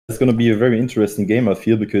going to be a very interesting game, I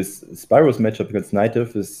feel, because Spyro's matchup against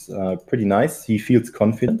Nightdive is pretty nice. He feels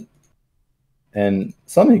confident. And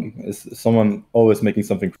Sonic is someone always making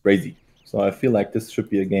something crazy. So I feel like this should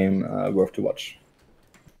be a game worth to watch.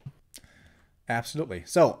 Absolutely.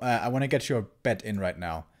 So I want to get your bet in right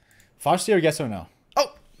now. Farseer, yes or no?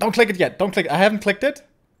 Oh, don't click it yet. Don't click it. I haven't clicked it.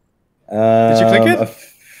 Did you click it? I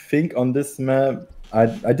think on this map, I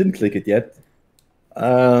didn't click it yet.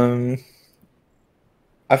 I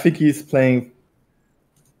think he's playing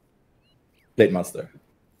Blade Master.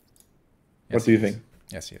 Yes, What do you think?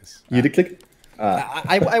 Yes, he is. You did click?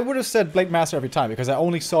 I would have said Blade Master every time because I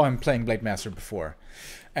only saw him playing Blade Master before,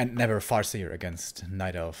 and never Farseer against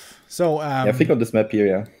Night Elf. So yeah, I think on this map here,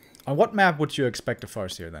 yeah. On what map would you expect a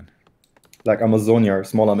Farseer then? Like Amazonia,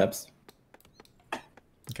 smaller maps.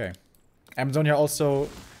 Okay, Amazonia also.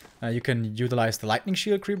 You can utilize the lightning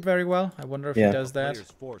shield creep very well. I wonder if he does that.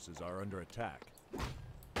 Forces are under attack.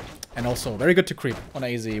 And also very good to creep on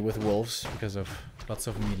AZ with wolves because of lots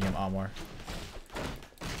of medium armor.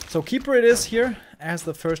 So Keeper it is here as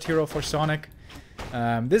the first hero for Sonic.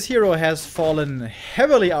 This hero has fallen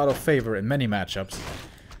heavily out of favor in many matchups.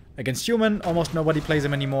 Against human, almost nobody plays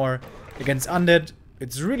him anymore. Against undead,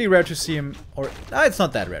 it's really rare to see him, or it's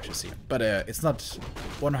not that rare to see him, but it's not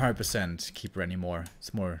 100% Keeper anymore.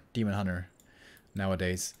 It's more Demon Hunter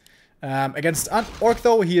nowadays. Against Orc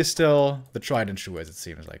though, he is still the tried and true, as it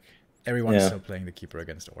seems like. Everyone is still playing the Keeper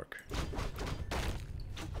against Orc.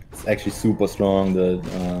 It's actually super strong. The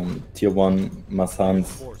tier 1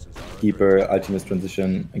 Masans Keeper Ultimate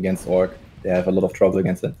Transition against Orc. They have a lot of trouble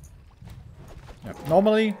against it. Yeah.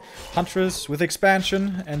 Normally, Huntress with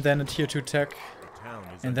expansion and then a tier 2 tech.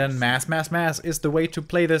 And then mass is the way to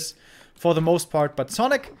play this for the most part. But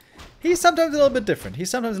Sonic, he's sometimes a little bit different.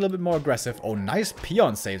 He's sometimes a little bit more aggressive. Oh, nice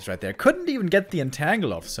peon saves right there. Couldn't even get the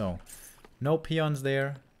entangle off, so no peons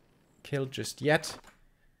there. Killed just yet.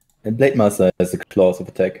 And Blade Master has a claws of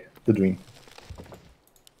attack. The dream.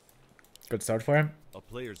 Good start for him.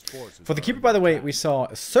 For the Keeper, by the way, we saw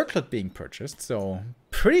a circlet being purchased, so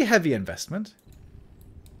pretty heavy investment.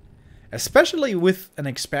 Especially with an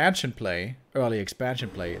expansion play, early expansion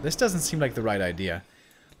play, this doesn't seem like the right idea.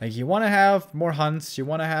 Like, you want to have more hunts, you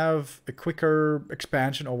want to have a quicker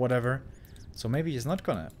expansion or whatever. So maybe he's not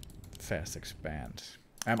gonna fast expand.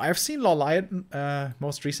 I've seen Lawlion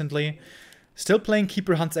most recently, still playing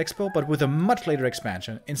Keeper Hunts Expo, but with a much later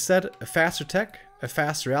expansion. Instead, a faster tech, a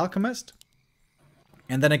faster alchemist,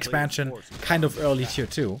 and then expansion kind of early tier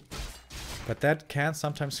 2. But that can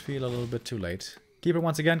sometimes feel a little bit too late. Keeper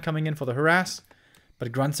once again coming in for the harass,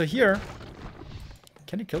 but grunts are here.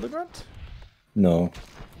 Can he kill the grunt? No.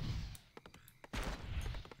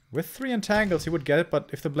 With 3 entangles he would get it,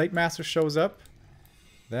 but if the Blade Master shows up,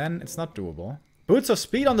 then it's not doable. Boots of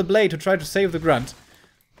speed on the blade to try to save the grunt.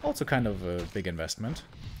 Also kind of a big investment.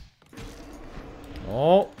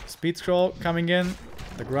 Oh, speed scroll coming in.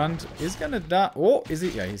 The grunt is gonna die. Oh, is he?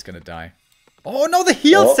 Yeah, he's gonna die. Oh no, the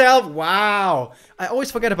heal self! Wow! I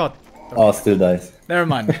always forget about... Oh, still dies. Never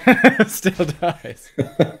mind. Still dies.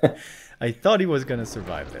 I thought he was gonna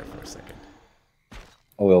survive there for a second.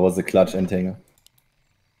 Oh, well, was a clutch entangle.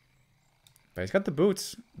 But he's got the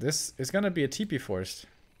boots. This is gonna be a TP forced.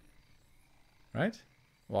 Right?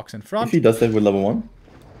 Walks in front. If he does that with level 1?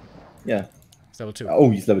 Yeah. He's level 2. Oh,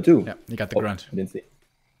 he's level 2. Yeah, he got the grunt. I didn't see.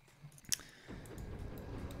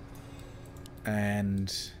 And...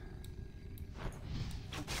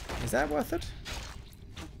 is that worth it?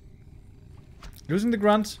 Losing the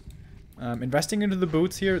grunt, investing into the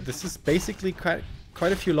boots here. This is basically quite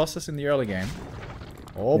a few losses in the early game.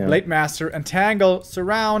 Oh, yeah. Blade Master, entangle,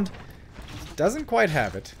 surround. Doesn't quite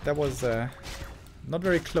have it. That was not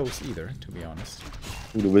very close either, to be honest.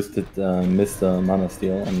 Would have wished it missed the mana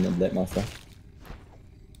steal on the Blade Master.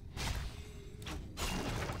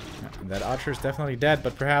 Yeah, that archer is definitely dead,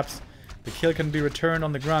 but perhaps the kill can be returned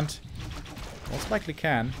on the grunt. Most likely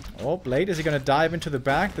can. Oh, Blade, is he going to dive into the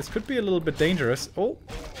back? This could be a little bit dangerous. Oh,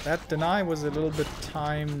 that deny was a little bit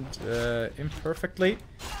timed imperfectly.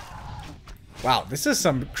 Wow, this is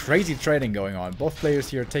some crazy trading going on. Both players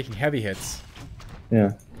here taking heavy hits.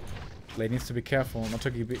 Yeah. Blade needs to be careful not to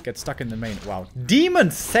get stuck in the main. Wow.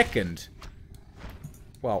 Demon second!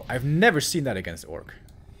 Wow, I've never seen that against Orc.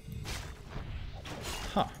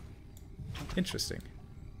 Huh. Interesting.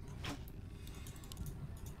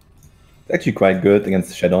 It's actually quite good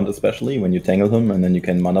against Shadowhunt, especially when you tangle him and then you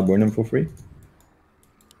can mana burn him for free.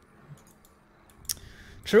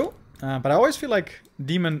 True, but I always feel like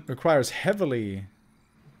Demon relies heavily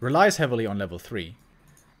on level 3.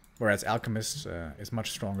 Whereas Alchemist is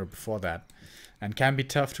much stronger before that. And can be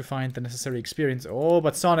tough to find the necessary experience. Oh,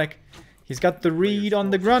 but Sonic, He's got the read on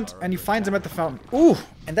the grunt, and he finds him at the fountain. Ooh,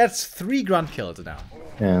 and that's 3 grunt kills now.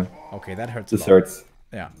 Yeah. Okay, that hurts This a lot. hurts.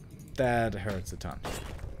 Yeah, that hurts a ton.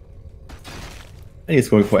 And he's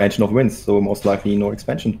going for Ancient of Winds, so most likely no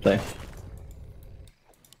expansion to play.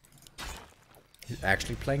 He's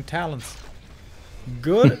actually playing Talons.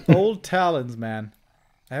 Good old Talons, man.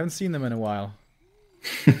 I haven't seen them in a while.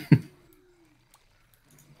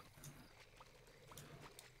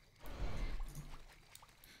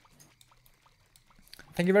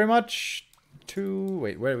 Thank you very much to...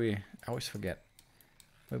 Wait, where are we? I always forget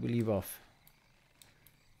where we leave off.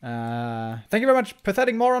 Thank you very much,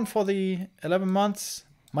 Pathetic Moron, for the 11 months.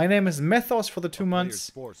 My name is Methos for the 2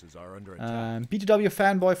 months. B2W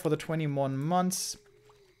Fanboy for the 21 months.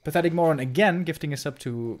 Pathetic Moron again, gifting us up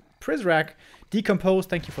to Prizrak. Decompose,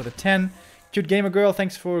 thank you for the 10. Cute Gamer Girl,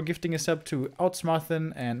 thanks for gifting us up to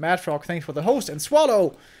Outsmarthen. And Madfrog, thanks for the host. And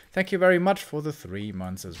Swallow, thank you very much for the 3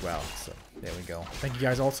 months as well. So, there we go. Thank you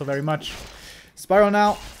guys also very much. Spyro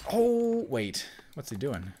now. Oh, wait. What's he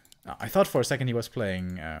doing? Oh, I thought for a second he was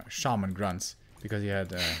playing Shaman Grunts. Because he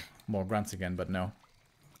had more Grunts again, but no.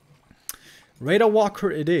 Radar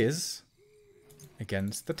Walker it is.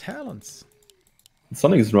 Against the Talons.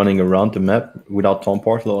 Sonic is running around the map without Tom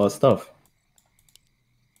Portal or stuff.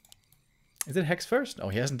 Is it Hex first? Oh,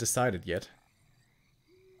 he hasn't decided yet.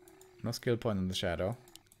 No skill point in the shadow.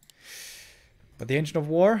 But the Ancient of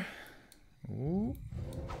War. Ooh.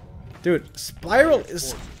 Dude, Spiral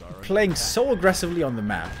is playing so aggressively on the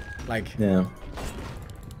map. Like, yeah.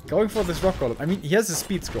 Going for this rock golem. I mean, he has a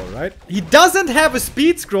speed scroll, right? He doesn't have a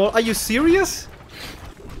speed scroll. Are you serious?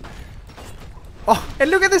 Oh, and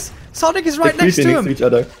look at this. Sonic is right next to him. Each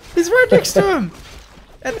other. He's right next to him.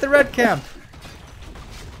 At the red camp.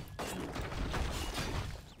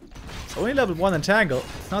 It's only level 1 Entangle.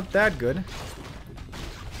 It's not that good.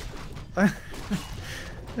 This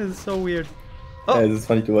is so weird. Oh, Yeah, this is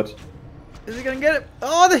funny to watch. is he gonna get it?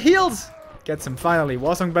 Oh, the heals! Gets him finally.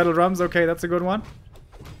 Warsong Battle Drums. Okay, that's a good one.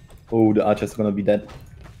 Oh, the archer's gonna be dead.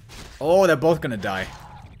 Oh, they're both gonna die.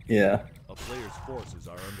 Yeah. A player's forces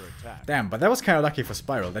are under attack. Damn, but that was kind of lucky for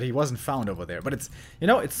Spiral that he wasn't found over there. But it's, you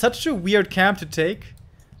know, it's such a weird camp to take.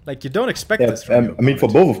 Like, you don't expect Yeah, this from your I mean, for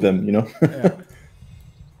opponent. both of them, you know. Yeah.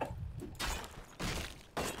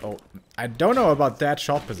 Oh, I don't know about that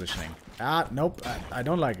shot positioning. Ah, nope, I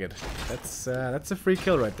don't like it. That's a free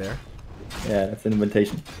kill right there. Yeah, that's an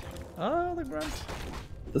invitation. Oh, the grunt.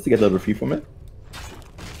 Does he get level 3 from it?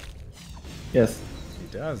 Yes. He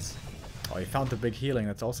does. Oh, he found the big healing.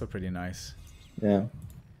 That's also pretty nice. Yeah.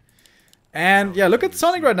 And yeah, look at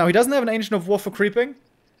Sonic right now. He doesn't have an Ancient of War for creeping.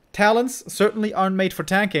 Talons certainly aren't made for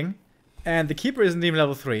tanking. And the Keeper isn't even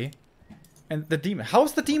level 3. And the Demon.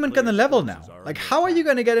 How's the Demon gonna level now? Like, how are you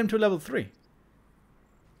gonna get him to level 3?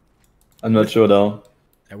 I'm not sure though.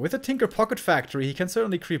 And with the Tinker Pocket Factory, he can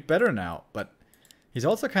certainly creep better now. But he's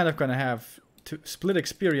also kind of gonna have to split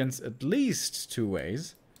experience at least 2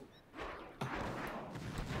 ways.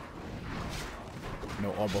 No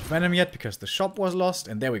Orb of Venom yet because the shop was lost.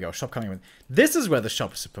 And there we go, shop coming in. This is where the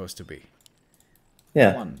shop is supposed to be.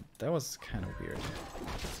 Yeah. That was kind of weird.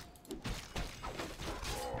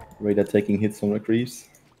 Radar taking hits from the creeps.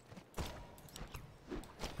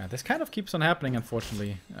 This kind of keeps on happening,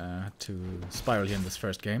 unfortunately, to Spiral here in this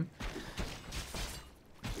first game.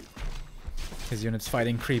 His unit's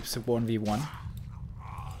fighting creeps at 1v1.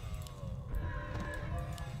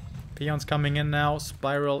 Peon's coming in now.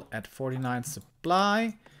 Spiral at 49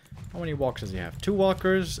 supply. How many walkers does he have? 2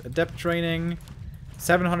 walkers, adept training,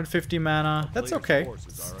 750 mana. That's okay.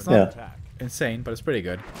 It's not insane, but it's pretty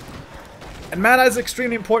good. And mana is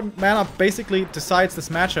extremely important. Mana basically decides this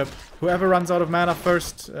matchup. Whoever runs out of mana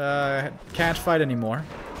first can't fight anymore.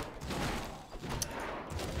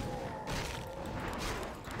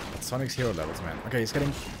 But Sonic's hero levels, man. Okay, he's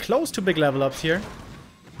getting close to big level ups here.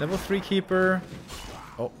 Level 3 Keeper.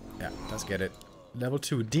 Oh, yeah, does get it. Level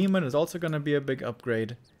 2 Demon is also going to be a big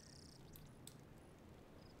upgrade.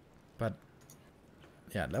 But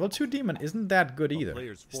yeah, level 2 Demon isn't that good either.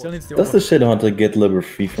 Still needs the Does the Shadow Hunter get level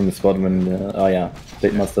 3 from the spot when oh yeah,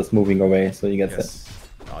 Blade Master's moving away, so he gets Yes.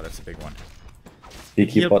 Oh, that's a big one. it.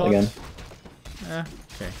 Heal pot again.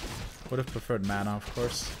 Okay. Would have preferred mana, of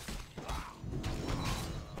course.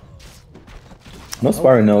 No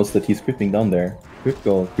Spyro knows that he's creeping down there. Creep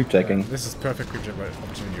goal, creep checking. This is perfect creature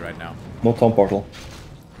opportunity right now. No Tom Portal.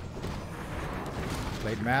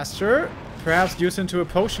 Blade Master. Perhaps use into a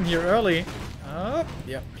potion here early.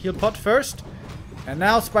 Yep. Heal pot first. And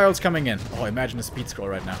now Spiral's coming in. Oh, imagine a speed scroll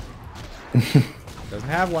right now. Doesn't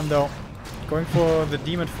have one though. Going for the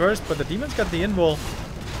demon first, but the demon's got the invul.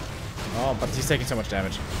 Oh, but he's taking so much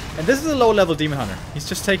damage. And this is a low-level Demon Hunter. He's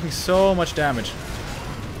just taking so much damage.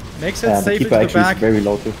 Makes it safe into the back. Is very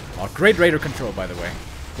low too. Oh, great Raider control, by the way.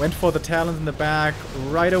 Went for the Talons in the back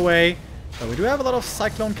right away. So we do have a lot of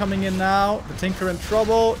Cyclone coming in now. The Tinker in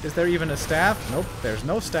trouble. Is there even a staff? Nope, there's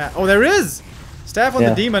no staff. Oh, there is! Staff on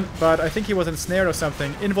the Demon, but I think he was ensnared or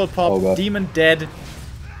something. Invul pop, Demon dead.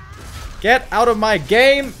 Get out of my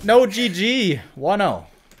game! No GG! 1-0.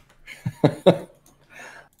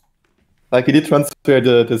 Like, he did transfer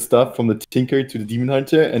the stuff from the Tinker to the Demon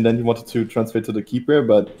Hunter, and then he wanted to transfer to the Keeper,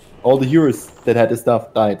 but all the heroes that had the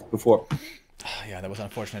stuff died before. Yeah, that was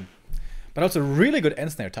unfortunate. But also really good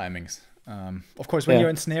ensnare timings. Of course, when you're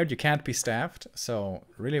ensnared, you can't be staffed, so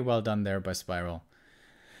really well done there by Spiral.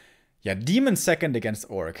 Yeah, Demon second against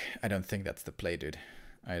Orc. I don't think that's the play, dude.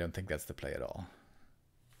 I don't think that's the play at all.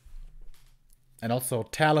 And also,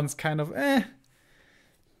 Talon's kind of,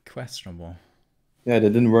 questionable. Yeah, that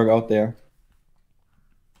didn't work out there.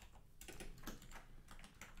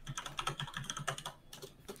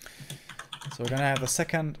 So we're gonna have a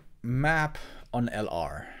second map on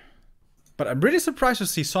LR. But I'm really surprised to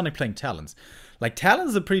see Sonik playing Talons. Like, Talons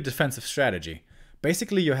is a pretty defensive strategy.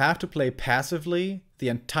 Basically, you have to play passively the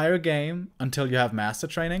entire game until you have master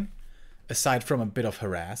training. Aside from a bit of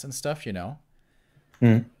harass and stuff, you know.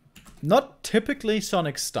 Not typically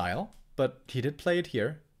Sonic's style, but he did play it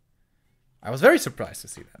here. I was very surprised to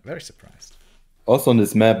see that. Very surprised. Also on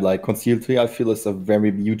this map, like Conceal 3, I feel is a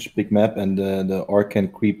very huge, big map, and the Orc can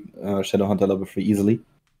creep Shadowhunter level 3 easily.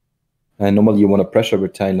 And normally you want to pressure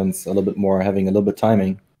with Talons a little bit more, having a little bit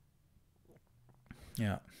timing.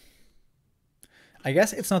 Yeah. I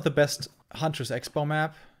guess it's not the best Huntress Expo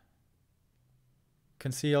map.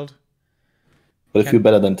 Concealed. But I feel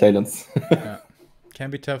better than Talons. Yeah.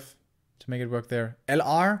 Can be tough to make it work there.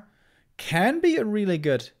 LR can be a really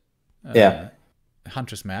good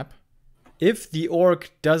Huntress map. If the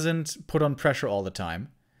Orc doesn't put on pressure all the time.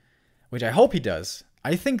 Which I hope he does.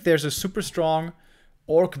 I think there's a super strong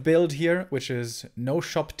Orc build here, which is no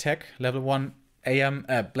shop tech, level 1 AM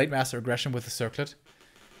Blade Master aggression with the circlet.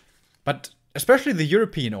 But especially the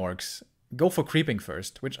European Orcs go for creeping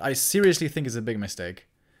first, which I seriously think is a big mistake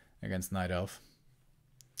against Night Elf.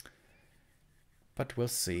 But we'll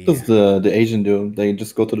see. What does the Asian do? They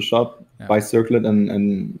just go to the shop, buy circlet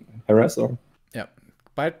and harass, or? Yeah,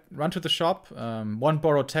 run to the shop, one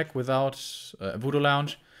borrow tech without Voodoo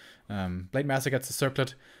Lounge. Blade Master gets the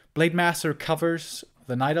circlet. Blade Master covers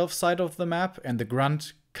the Night Elf side of the map, and the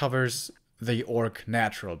Grunt covers the Orc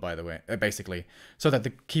natural, by the way, basically. So that the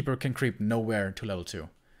Keeper can creep nowhere to level 2.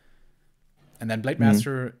 And then Blade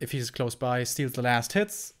Master, if he's close by, steals the last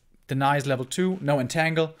hits, denies level 2, no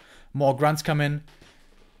entangle, more Grunts come in,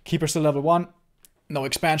 Keeper still level 1, no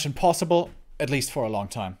expansion possible, at least for a long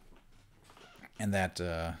time. And that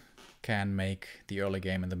can make the early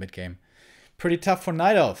game and the mid game pretty tough for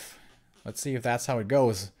Night Elf. Let's see if that's how it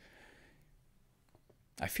goes.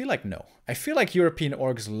 I feel like no. I feel like European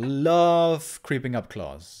Orcs love creeping up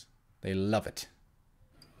claws. They love it.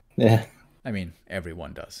 Yeah. I mean,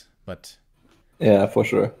 everyone does, but... Yeah, for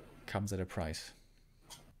sure. Comes at a price.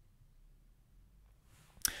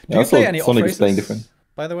 Do you play any Sonic is playing different,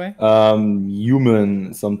 by the way?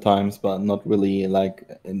 Human sometimes, but not really like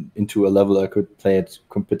into a level I could play it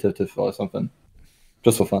competitive or something.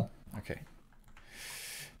 Just for fun. Okay.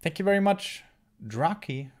 Thank you very much,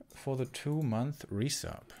 Draki, for the 2-month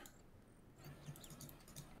resub.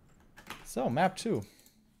 So, map 2.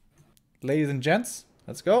 Ladies and gents,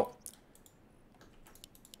 let's go.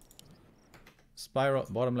 Spiral,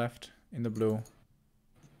 bottom left, in the blue.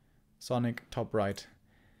 Sonic, top right.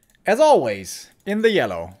 As always, in the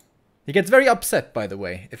yellow. He gets very upset, by the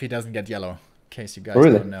way, if he doesn't get yellow. In case you guys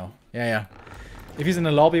don't know. Yeah, yeah. If he's in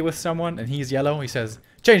a lobby with someone and he's yellow, he says,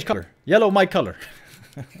 change color. Yellow, my color.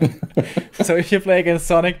 So if you play against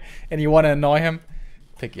Sonic and you want to annoy him,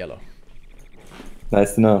 pick yellow.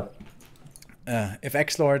 Nice to know. If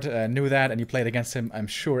X-Lord knew that and you played against him, I'm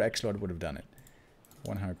sure X-Lord would have done it.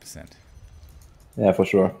 100%. Yeah, for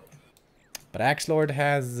sure. But X-Lord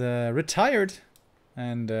has retired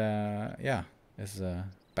and yeah, is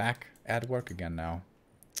back at work again now.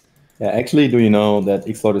 Yeah, actually, do you know that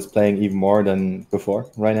X-Lord is playing even more than before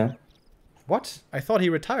right now? What? I thought he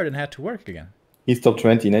retired and had to work again. He's top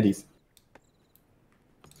 20 in Eddies.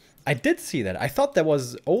 I did see that. I thought that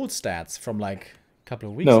was old stats from like a couple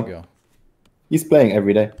of weeks ago. He's playing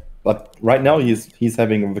every day. But right now he's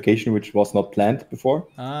having a vacation which was not planned before.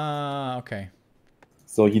 Ah, okay.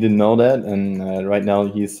 So he didn't know that, and right now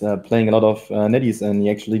he's playing a lot of Netties, and he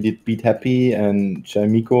actually did beat Happy and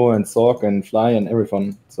Chaimiko and Sork and Fly and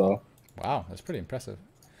everyone. So wow, that's pretty impressive.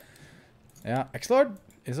 Yeah, X-Lord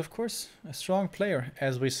is, of course, a strong player,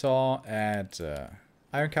 as we saw at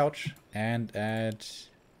Iron Couch and at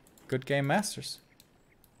Good Game Masters.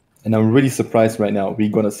 And I'm really surprised right now.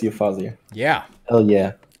 We're gonna see a Fazir. Yeah. Hell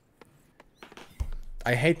yeah.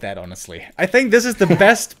 I hate that, honestly. I think this is the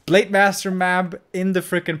best Blade Master map in the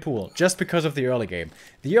frickin' pool, just because of the early game.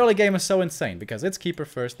 The early game is so insane, because it's Keeper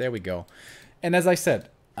first, there we go. And as I said,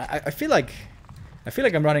 I feel like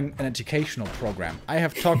I'm running an educational program. I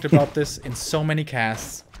have talked about this in so many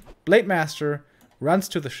casts. Blade Master runs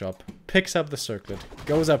to the shop, picks up the circlet,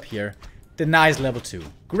 goes up here, denies level 2.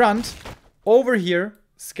 Grunt, over here,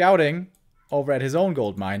 scouting, over at his own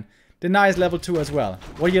gold mine, denies level 2 as well.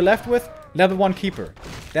 What are you left with? Level 1 Keeper.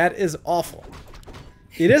 That is awful.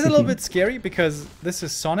 It is a little bit scary because this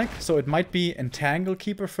is Sonik, so it might be Entangle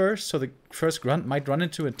Keeper first, so the first Grunt might run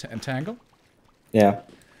into Entangle. Yeah.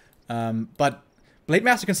 But Blade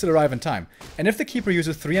Master can still arrive in time. And if the Keeper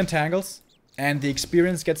uses 3 Entangles and the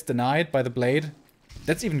experience gets denied by the Blade,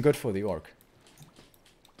 that's even good for the Orc.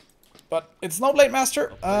 But it's no Blade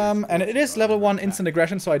Master, and it is level 1 instant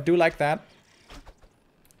aggression, so I do like that.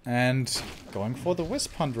 And going for the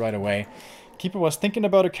Wisp Hunt right away. Keeper was thinking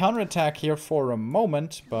about a counterattack here for a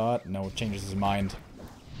moment, but no, changes his mind.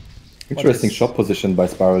 Interesting shot position by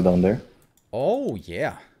Spiral down there. Oh,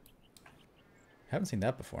 yeah. Haven't seen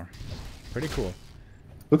that before. Pretty cool.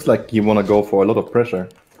 Looks like you want to go for a lot of pressure.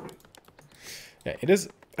 Yeah, it is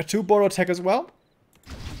a 2-borrow attack as well.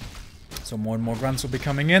 So more and more grunts will be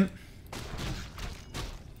coming in.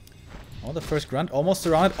 Oh, the first grunt almost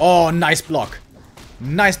surrounded. Oh, nice block.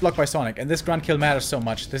 Nice block by Sonik. And this grunt kill matters so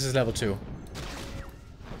much. This is level 2.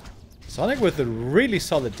 Sonik with a really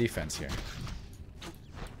solid defense here.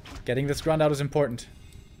 Getting this grunt out is important.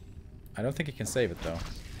 I don't think he can save it though.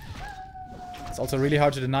 It's also really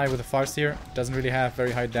hard to deny with a Farseer. Doesn't really have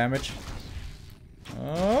very high damage.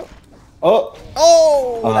 Oh. Oh!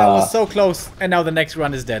 Oh! That was so close. And now the next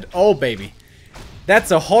run is dead. Oh, baby. That's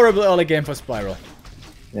a horrible early game for Spiral.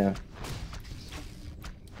 Yeah.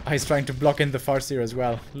 He's trying to block in the Farseer as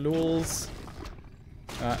well. Lulz.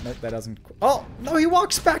 No, that doesn't... Oh! No, he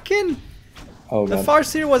walks back in! Oh, the God.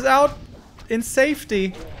 Farseer was out in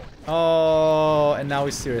safety. Oh, and now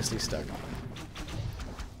he's seriously stuck.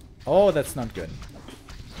 Oh, that's not good.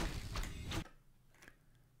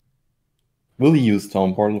 Will he use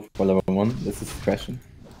Town Portal for level 1? This is the question.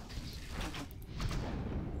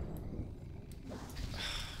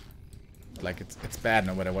 Like, it's bad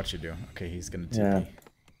no matter what you do. Okay, he's gonna TP. Yeah.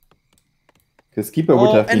 Because Keeper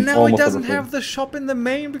would have been and now he almost doesn't everything. have the shop in the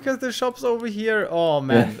main because the shop's over here. Oh,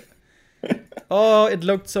 man. Yeah. Oh, it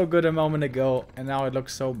looked so good a moment ago, and now it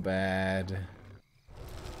looks so bad.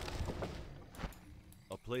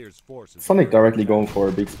 A player's force is Sonik directly going for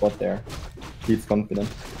a big spot there. He's confident.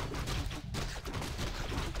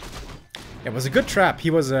 It was a good trap. He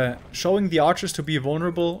was showing the archers to be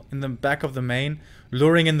vulnerable in the back of the main,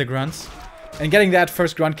 luring in the grunts. And getting that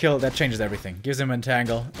first grunt kill, that changes everything. Gives him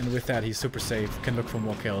Entangle, and with that he's super safe, can look for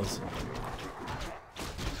more kills.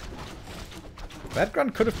 That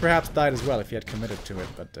grunt could have perhaps died as well if he had committed to it,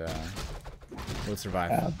 but will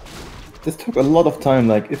survive. This took a lot of time.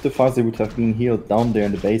 Like, if the Farseer would have been healed down there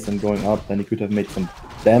in the base and going up, then he could have made some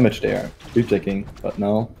damage there. Rechecking, but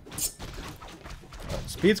no.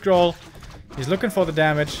 Speed scroll. He's looking for the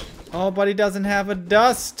damage. Oh, but he doesn't have a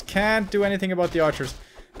dust. Can't do anything about the archers.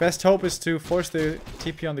 Best hope is to force the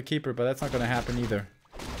TP on the Keeper, but that's not going to happen either.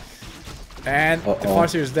 And the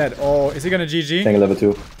Farseer is dead. Oh, is he going to GG? Tangle level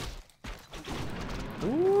 2.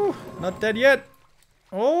 Ooh, not dead yet.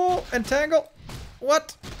 Oh, Entangle.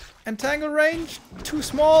 What? Entangle range? Too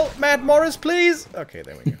small. Matt Morris, please. Okay,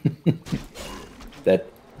 there we go. Dead.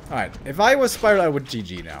 Alright, if I was Spiral, I would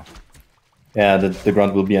GG now. Yeah, the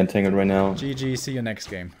grunt will be entangled right now. GG, see you next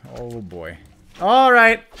game. Oh boy.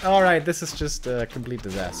 Alright, alright, this is just a complete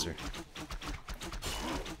disaster.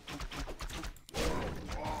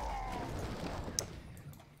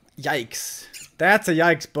 Yikes. That's a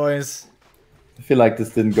yikes, boys. I feel like this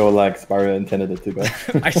didn't go like Spiral intended it to go.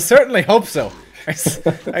 I certainly hope so.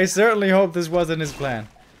 I certainly hope this wasn't his plan.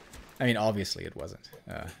 I mean, obviously it wasn't.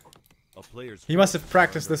 He must have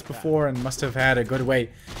practiced this before and must have had a good way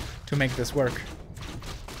to make this work.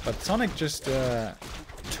 But Sonik just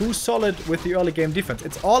too solid with the early game defense.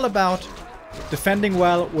 It's all about defending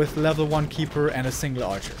well with level 1 Keeper and a single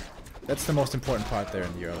archer. That's the most important part there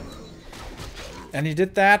in the early. And he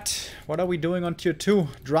did that. What are we doing on tier 2?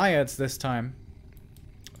 Dryads this time.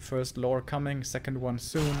 First lore coming, second one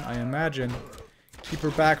soon, I imagine.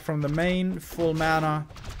 Keeper back from the main, full mana.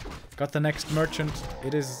 Got the next merchant.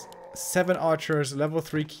 It is 7 archers, level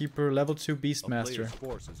 3 Keeper, level 2 Beastmaster.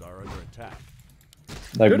 Forces are under attack.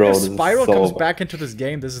 Like, Dude, bro, if this Spiral is so comes back into this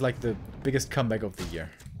game, this is like the biggest comeback of the year.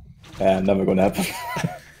 Yeah, never gonna happen.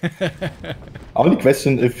 I only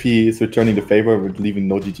question if he is returning the favor with leaving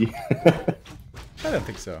no GG. I don't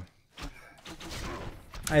think so.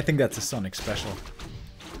 I think that's a Sonic special.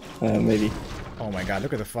 Maybe. Oh my god,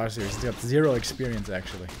 look at the 5 series. He's got 0 experience,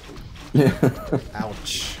 actually.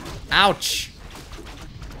 Ouch. Ouch!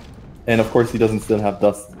 And of course he doesn't still have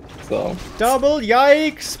dust, so... Double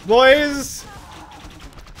yikes, boys!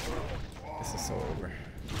 This is so over.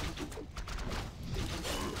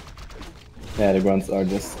 Yeah, the grunts are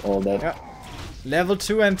just all that. Yeah. Level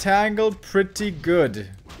 2 Entangle, pretty good.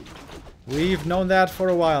 We've known that for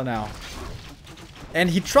a while now. And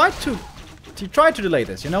he tried to delay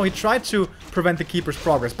this, you know? He tried to prevent the Keeper's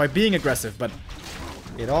progress by being aggressive, but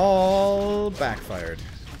it all backfired.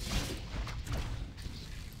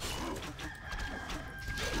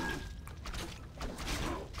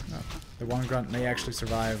 Oh, the one grunt may actually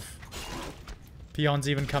survive. Peon's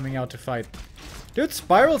even coming out to fight. Dude,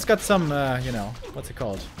 Spiral's got some, you know, what's it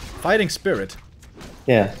called? Fighting spirit.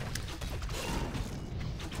 Yeah.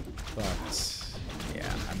 But,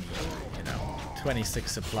 yeah, I mean, you know,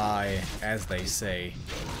 26 supply, as they say.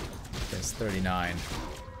 There's 39.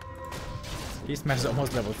 Beastmaster's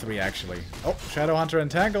almost level 3, actually. Oh, Shadowhunter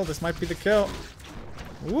Entangle, this might be the kill.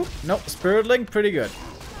 Whoop, nope, Spiritling, pretty good.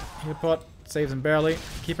 Heal pot, saves him barely.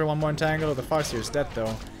 Keeper one more Entangle, the Farseer's dead,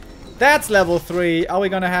 though. That's level 3. Are we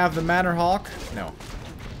gonna have the Manor Hawk? No.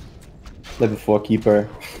 Level 4 Keeper.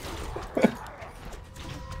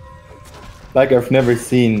 Like, I've never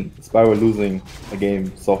seen Spiral losing a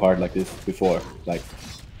game so hard like this before. Like,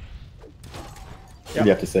 Yep.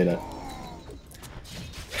 you have to say that.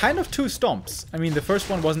 Kind of 2 stomps. I mean, the first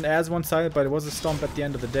one wasn't as one-sided, but it was a stomp at the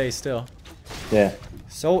end of the day still. Yeah.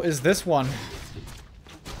 So is this one.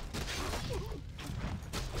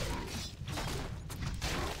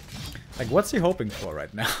 Like, what's he hoping for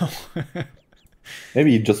right now?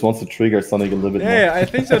 Maybe he just wants to trigger Sonic a little bit more. Yeah, I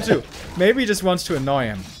think so too. Maybe he just wants to annoy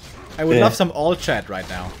him. I would love some all chat right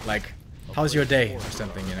now. Like, how's your day? Or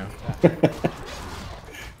something, you know.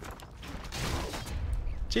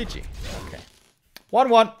 GG. Okay.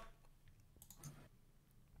 1-1.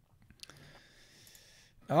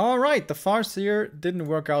 Alright, the Farseer didn't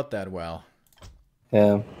work out that well.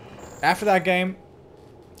 Yeah. After that game,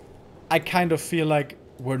 I kind of feel like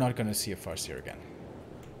we're not going to see a Farseer again.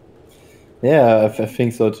 Yeah, I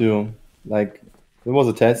think so too. Like, it was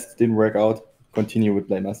a test, didn't work out. Continue with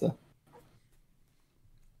Playmaster.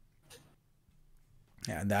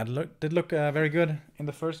 Yeah, and that did look very good in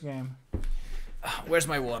the first game. Where's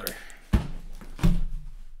my water?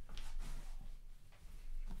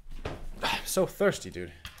 I'm so thirsty,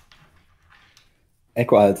 dude.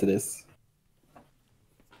 Echo Isles it is.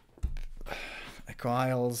 Echo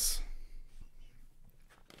Isles.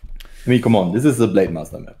 I mean, come on, this is a Blade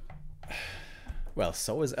Master map. Well,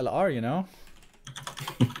 so is LR, you know?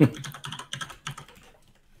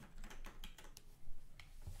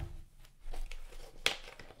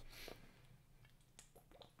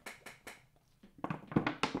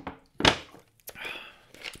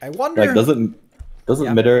 I wonder... Like, does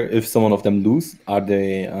it matter if someone of them lose? Are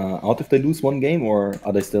they out if they lose one game, or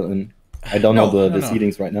are they still in? I don't know the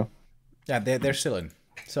seedings right now. Yeah, they're still in.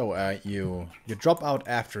 So you drop out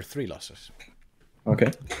after 3 losses.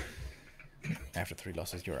 Okay. After 3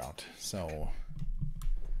 losses, you're out. So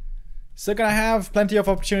still gonna have plenty of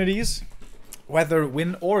opportunities, whether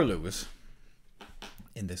win or lose,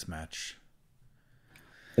 in this match.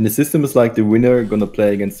 And the system is like the winner gonna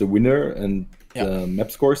play against the winner, and the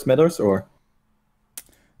map scores matters, or?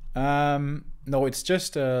 No, it's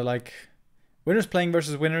just like winners playing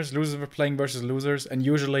versus winners, losers are playing versus losers, and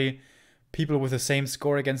usually people with the same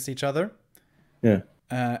score against each other. Yeah.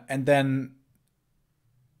 And then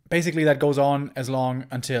basically that goes on as long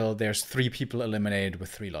until there's 3 people eliminated with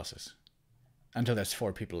 3 losses. Until there's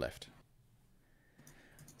 4 people left.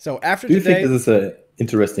 So after today... Do you think think this is an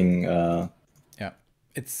interesting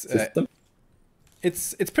it's system?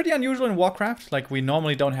 It's pretty unusual in Warcraft. Like, we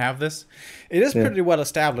normally don't have this. It is pretty well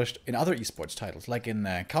established in other esports titles. Like in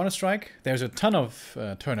Counter-Strike, there's a ton of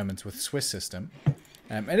tournaments with Swiss system.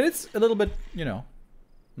 And it's a little bit, you know,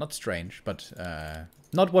 not strange, but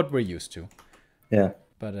not what we're used to. Yeah.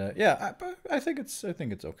 But yeah, I think it's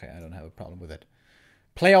okay. I don't have a problem with it.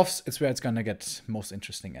 Playoffs, it's where it's gonna get most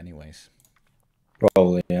interesting, anyways.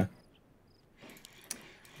 Probably, yeah.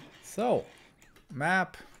 So,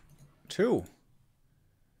 map 2.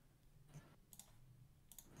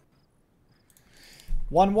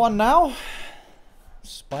 1-1 now.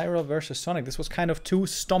 Spiral versus Sonic. This was kind of 2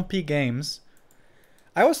 stompy games.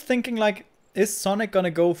 I was thinking, like, Is Sonic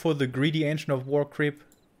gonna go for the greedy Ancient of War creep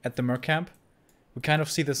at the Merc camp? We kind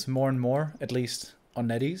of see this more and more, at least on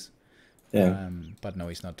Netties. Yeah. But no,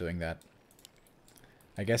 he's not doing that.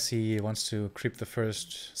 I guess he wants to creep the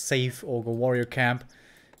first safe Ogre Warrior camp.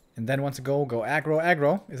 And then wants to go aggro,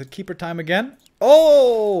 aggro. Is it keeper time again?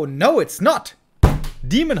 Oh, no, it's not!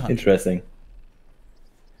 Demon Hunter. Interesting.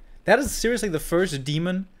 That is seriously the first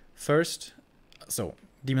demon, so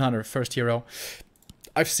Demon Hunter, first hero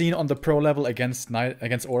I've seen on the pro level against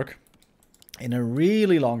Orc in a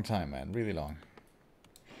really long time, man. Really long.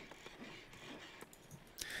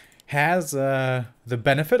 Has the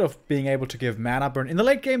benefit of being able to give mana burn. In the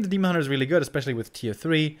late game, the Demon Hunter is really good, especially with tier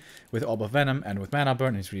 3, with Orb of Venom, and with mana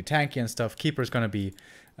burn. He's really tanky and stuff. Keeper is going to be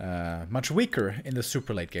much weaker in the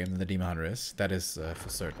super late game than the Demon Hunter is. That is for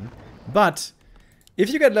certain. But if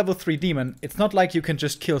you get level 3 Demon, it's not like you can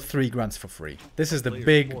just kill 3 grunts for free. This is the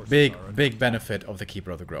big benefit of the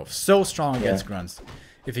Keeper of the Grove. So strong against grunts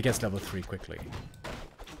if he gets level 3 quickly.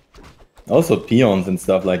 Also peons and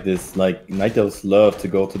stuff like this. Like Night Elves love to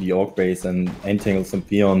go to the Orc base and entangle some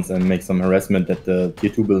peons and make some harassment that the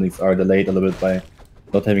tier 2 buildings are delayed a little bit by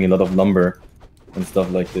not having a lot of lumber and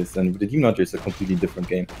stuff like this. And with the Demon Hunter, it's a completely different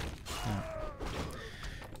game. Yeah.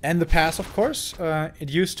 And the pass, of course. It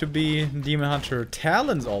used to be Demon Hunter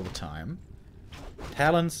Talons all the time.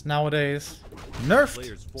 Talons nowadays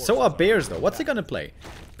nerfed. So are Bears, though. What's he gonna play?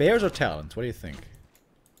 Bears or Talons? What do you think?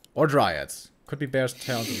 Or Dryads? Could be Bears,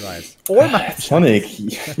 Talons, or Dryads. Or Sonic,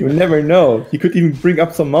 you never know. He could even bring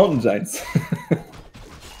up some Mountain Giants.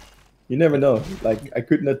 You never know. Like, I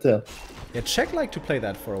could not tell. Yeah, Czech liked to play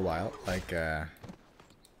that for a while. Like,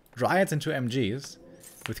 Dryads into MGs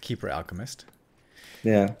with Keeper Alchemist.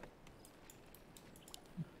 Yeah.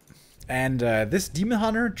 And this Demon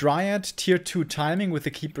Hunter Dryad tier 2 timing with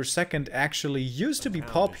the Keeper second actually used to be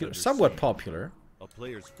popular, somewhat popular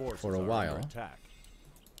for a while.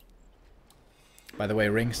 By the way,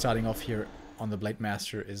 Ring starting off here on the Blade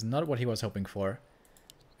Master is not what he was hoping for.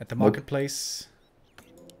 At the marketplace,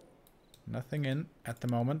 nothing in at the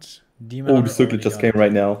moment. Demon Hunter the circlet just came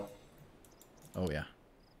right now. Oh yeah.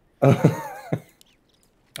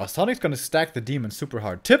 Oh, Sonic's gonna stack the demon super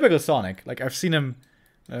hard. Typical Sonic. Like, I've seen him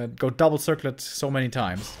go double circlet so many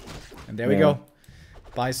times. And there we go.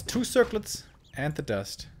 Buys 2 circlets and the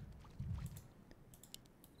dust.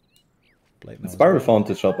 Spyro found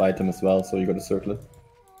the shop item as well, so you got a circlet.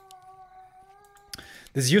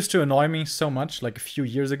 This used to annoy me so much, like a few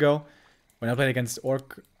years ago, when I played against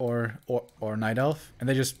Orc or Night Elf, and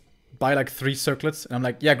they just buy like 3 circlets, and I'm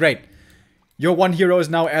like, yeah, great. Your 1 hero is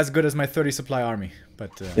now as good as my 30 supply army.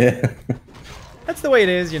 But yeah. That's the way it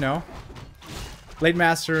is, you know. Blade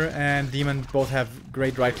Master and Demon both have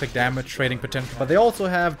great right-click damage, trading potential, but they also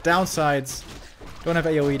have downsides. Don't have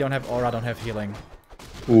AoE, don't have aura, don't have healing.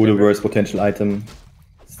 Ooh, the worst potential item.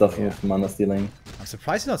 Stuff with mana stealing. I'm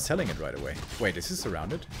surprised he's not selling it right away. Wait, is he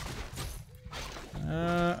surrounded?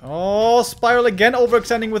 Oh, Spiral again,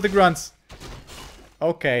 overextending with the grunts.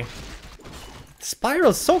 Okay.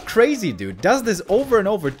 Spiral's so crazy, dude. Does this over and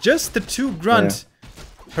over. Just the 2 grunt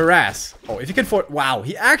harass. Oh, if you can force... Wow,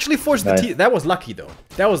 he actually forced the T... That was lucky, though.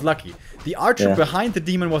 That was lucky. The archer behind the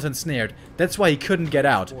demon was ensnared. That's why he couldn't get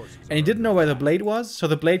out. And he didn't know where the blade was, so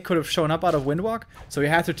the blade could have shown up out of Windwalk, so he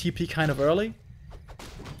had to TP kind of early.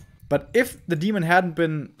 But if the demon hadn't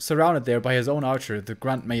been surrounded there by his own archer, the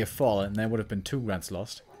grunt may have fallen, and there would have been 2 grunts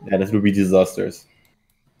lost. Yeah, that would be disastrous.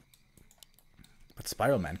 But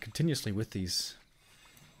Spiral Man continuously with these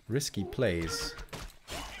risky plays.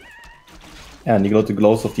 Yeah, and you got the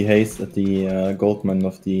glows of the haste at the Goldman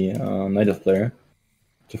of the Night Elf player.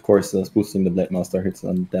 Which of course is boosting the Blade Master hits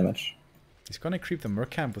and damage. He's gonna creep the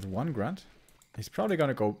Merc camp with 1 grunt. He's probably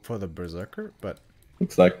gonna go for the Berserker, but...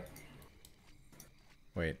 Looks like.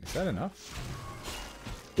 Wait, is that enough?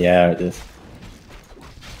 Yeah, it is.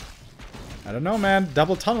 I don't know, man.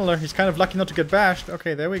 Double Tunneler. He's kind of lucky not to get bashed.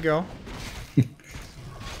 Okay, there we go.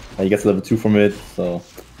 He gets level 2 from it, so...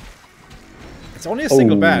 It's only a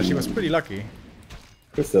single bash. He was pretty lucky.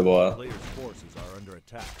 Crystal Ball. Players' forces are under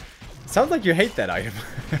attack. Sounds like you hate that item.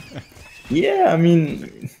 Yeah, I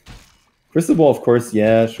mean... Crystal Ball, of course,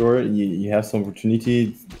 yeah, sure. You have some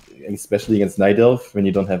opportunity, especially against Night Elf, when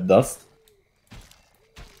you don't have Dust.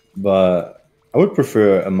 But I would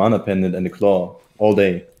prefer a Mana Pendant and a Claw all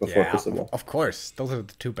day before Crystal Ball. Of course. Those are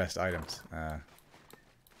the 2 best items. I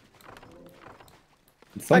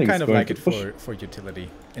kind of like it for utility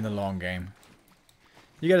in the long game.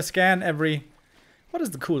 You get a scan every... What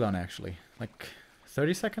is the cooldown actually? Like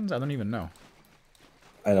 30 seconds? I don't even know.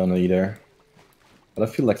 I don't know either. But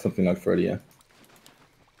I feel like something like 30, yeah.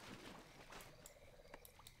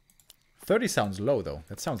 30 sounds low, though.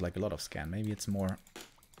 That sounds like a lot of scan. Maybe it's more.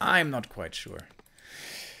 I'm not quite sure.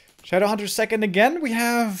 Shadowhunter second again. We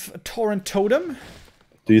have a Torrent Totem.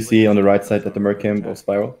 Do you see on the right side that the Merc Camp of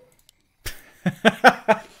Spiral?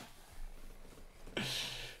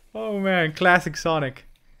 Oh man, classic Sonic.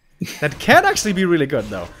 That can actually be really good,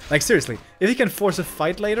 though. Like, seriously, if he can force a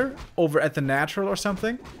fight later over at the Natural or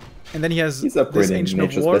something, and then he has He's this upgrading Ancient of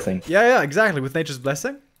Nature's War. Blessing. Yeah, exactly, with Nature's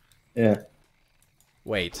Blessing. Yeah.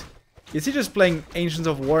 Wait. Is he just playing Ancients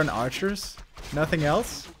of War and Archers? Nothing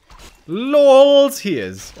else? LOLs, he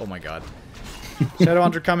is. Oh my god.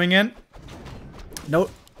 Shadowhunter coming in. No.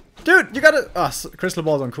 Dude, you gotta... Oh, Crystal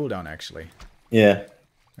Ball's on cooldown, actually. Yeah.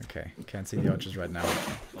 Okay, can't see the Archers right now.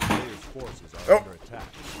 A player's forces are under attack.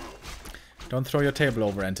 Don't throw your table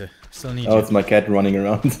over, EnTe. Still need Oh, you. it's my cat running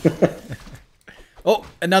around. Oh,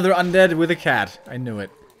 another undead with a cat. I knew it.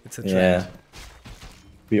 It's a trend. Yeah.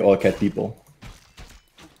 We all cat people.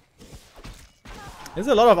 There's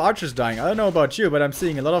a lot of archers dying. I don't know about you, but I'm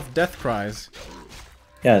seeing a lot of death cries.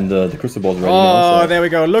 Yeah, and the crystal ball's ready Oh, now. So. there we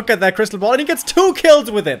go. Look at that crystal ball. And he gets 2 kills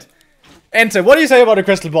with it. EnTe, what do you say about a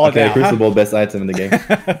crystal ball Okay, now? crystal ball, best item in the game.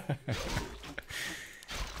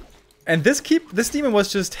 And this demon was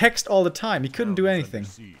just hexed all the time. He couldn't do anything.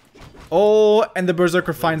 Oh, and the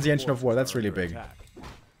Berserker finds the Ancient of War. That's really big.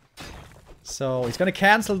 So he's gonna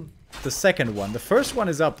cancel the second one. The first one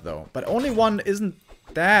is up though, but only one isn't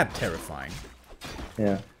that terrifying.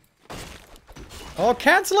 Yeah. Oh,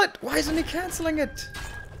 cancel it! Why isn't he canceling it?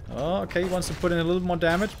 Oh, okay, he wants to put in a little more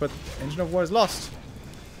damage, but Ancient of War is lost.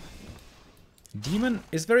 Demon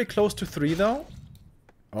is very close to 3 though.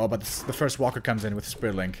 Oh, but the first walker comes in with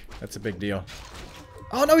Spirit Link. That's a big deal.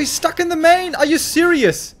 Oh no, he's stuck in the main! Are you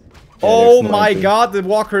serious? Yeah, oh no my entry. god, the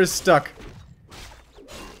walker is stuck.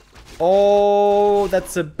 Oh,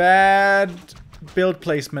 that's a bad build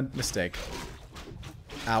placement mistake.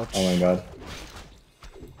 Ouch. Oh my god.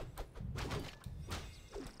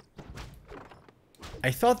 I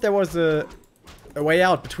thought there was a way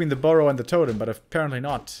out between the burrow and the totem, but apparently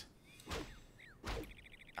not.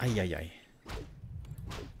 Ay, ay, ay.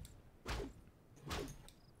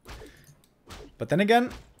 But then again,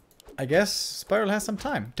 I guess Spiral has some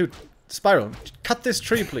time. Dude, Spiral, cut this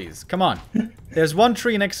tree, please. Come on. There's one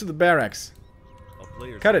tree next to the barracks. A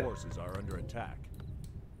player's Cut it. forces are under attack.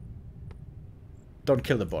 Don't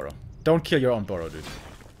kill the burrow. Don't kill your own burrow, dude.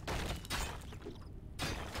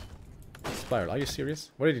 Spiral, are you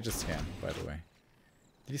serious? What did he just scan, by the way?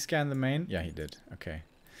 Did he scan the main? Yeah, he did. Okay.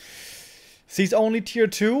 Sees only tier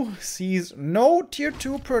 2. Sees no tier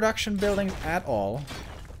 2 production buildings at all.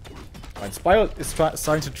 Right, Spiral is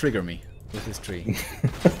starting to trigger me with this tree.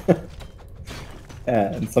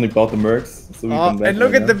 Yeah, and Sonic bought the Mercs. So we Oh, can back and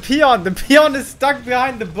look right at now. the peon. The peon is stuck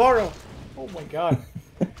behind the burrow. Oh my god.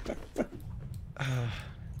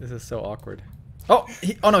 This is so awkward. Oh,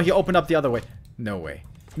 oh no, he opened up the other way. No way.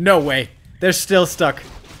 No way. They're still stuck.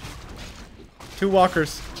 2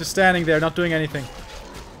 walkers just standing there, not doing anything.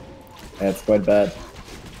 Yeah, it's quite bad.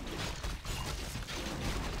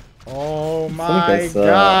 Oh Sonic my has,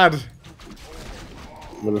 god.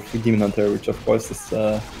 Level 3 Demon Hunter, which of course is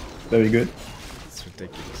very good. It's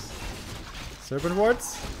ridiculous. Serpent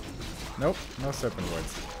wards? Nope, no serpent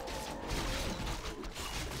wards.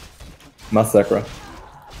 Massacre.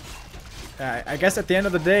 I guess at the end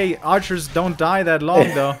of the day, archers don't die that long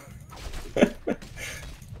though.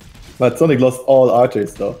 But Sonic lost all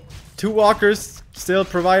archers though. 2 walkers still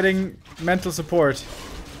providing mental support.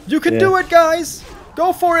 You can Yeah. do it, guys!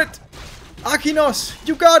 Go for it! Akinos,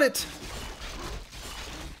 you got it!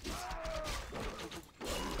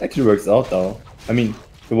 Actually works out though. I mean,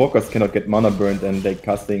 the walkers cannot get mana burned and they're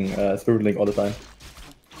casting Spirit Link all the time.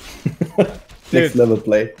 Next Dude. level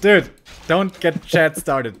play. Dude, don't get chat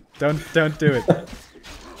started. Don't do it.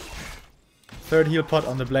 3rd heal pot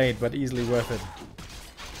on the blade, but easily worth it.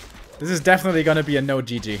 This is definitely gonna be a no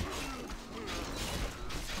GG.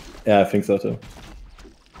 Yeah, I think so too.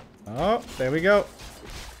 Oh, there we go.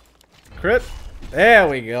 Crit. There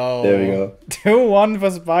we go. There we go. 2-1 for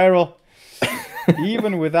Spiral.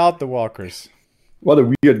 Even without the walkers. What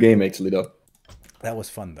a weird game actually though. That was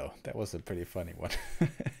fun though. That was a pretty funny one.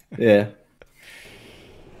 Yeah.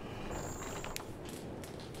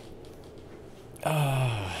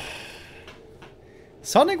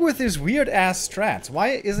 Sonic with his weird ass strats.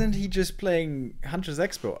 Why isn't he just playing Hunter's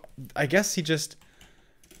Expo? I guess he just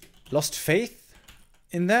lost faith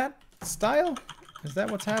in that style? Is that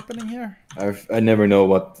what's happening here? I never know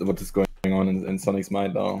what is going on in Sonic's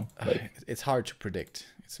mind though. Like, It's hard to predict.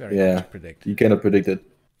 It's very hard yeah, to predict. you cannot predict it.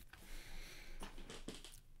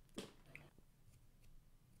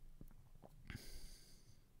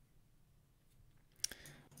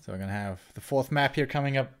 So we're gonna have the 4th map here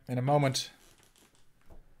coming up in a moment.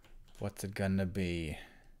 What's it gonna be?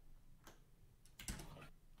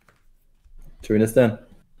 Turkmenistan.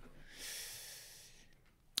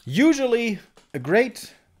 Usually a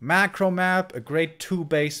great macro map, a great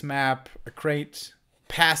 2-base map, a great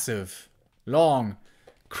passive, long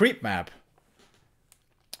creep map.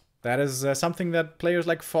 That is something that players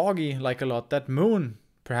like Foggy like a lot, that Moon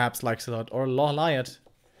perhaps likes a lot, or Lawliot.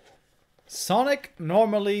 Sonic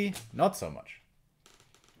normally not so much.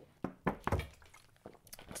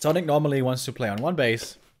 Sonic normally wants to play on 1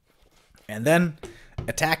 base and then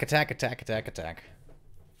attack, attack, attack, attack, attack.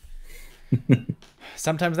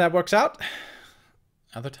 Sometimes that works out,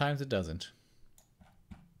 other times it doesn't.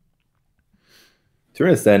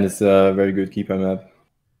 Turkmenistan is a very good keeper map.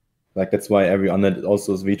 Like, that's why every unnet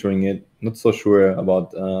also is vetoing it. Not so sure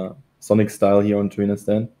about Sonic style here on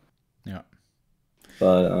Turkmenistan. Yeah.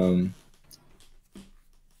 But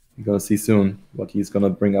we're gonna see soon what he's gonna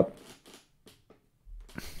bring up.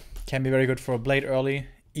 Can be very good for a Blade early.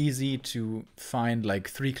 Easy to find like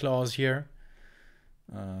 3 claws here.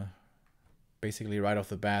 Basically right off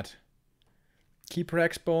the bat. Keeper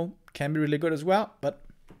Expo can be really good as well, but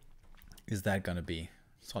is that gonna be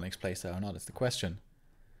Sonic's playstyle or not is the question.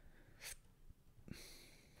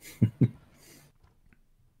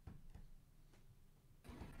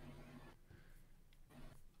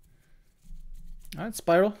 Alright,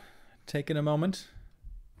 Spiral, taking a moment.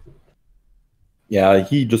 Yeah,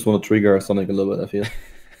 he just want to trigger Sonic a little bit, I feel.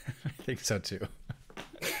 I think so too.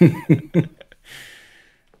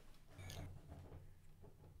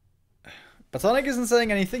 But Sonic isn't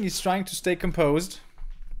saying anything, he's trying to stay composed.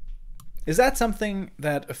 Is that something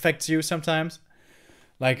that affects you sometimes?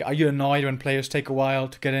 Like, are you annoyed when players take a while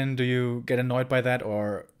to get in? Do you get annoyed by that,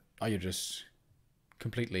 or are you just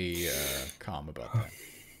completely calm about that?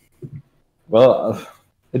 Well,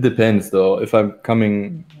 it depends though. If I'm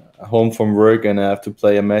coming home from work and I have to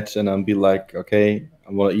play a match and I'll be like, okay,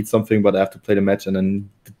 I want to eat something, but I have to play the match, and then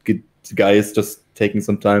the guy is just taking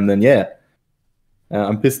some time, then yeah,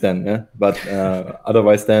 I'm pissed then, yeah. But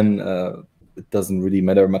otherwise then it doesn't really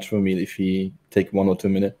matter much for me if he take 1 or 2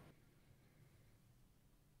 minutes.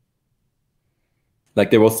 Like,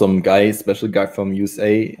 there was some guy, special guy from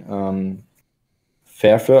USA,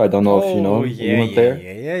 Fairfair, I don't know if you know,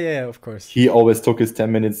 yeah, of course. He always took his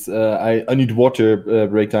 10 minutes. I need water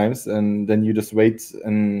break times, and then you just wait,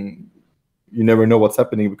 and you never know what's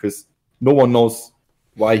happening because no one knows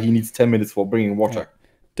why he needs 10 minutes for bringing water.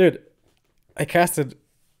 Dude, I casted,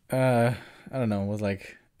 I don't know, it was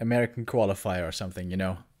like American Qualifier or something, you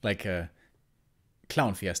know, like a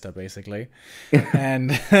clown fiesta, basically.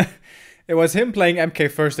 And it was him playing MK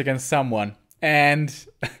first against someone, and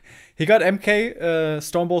he got MK,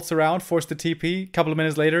 Stormbolts around, forced the TP. A couple of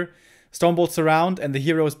minutes later, Stormbolts around, and the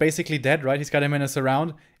hero is basically dead, right? He's got him in a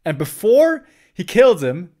surround. And before he kills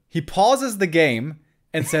him, he pauses the game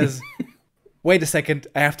and says, wait a second,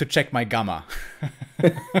 I have to check my gamma.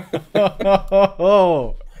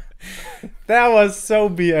 That was so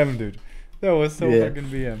BM, dude. That was so fucking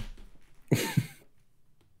BM.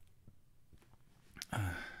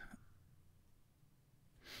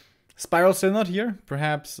 Spiral's still not here.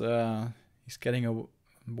 Perhaps he's getting a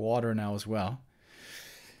water now as well.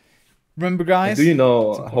 Remember, guys? Do you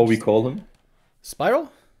know how we call him?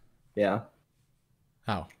 Spiral? Yeah.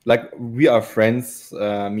 How? Like, we are friends,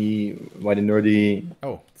 me, White and Nerdy,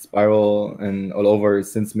 Spiral, and all over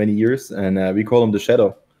since many years. And we call him the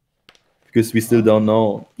Shadow. Because we still don't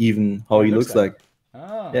know even how he looks like.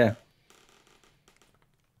 Oh. Yeah.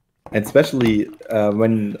 And especially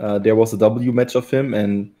when there was a W match of him,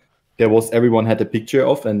 and there was everyone had a picture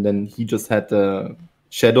of, and then he just had the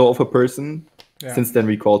shadow of a person. Yeah. Since then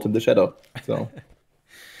we called him the Shadow. So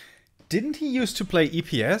didn't he used to play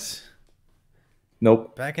EPS?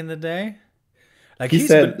 Nope. Back in the day? Like, he's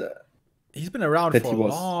been around for a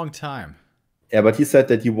long time. Yeah, but he said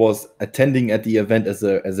that he was attending at the event as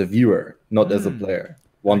a viewer, not as a player,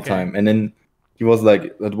 one time. And then he was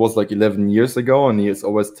like, that was like 11 years ago, and he is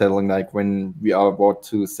always telling, like, when we are about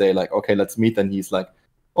to say, like, okay, let's meet, and he's like,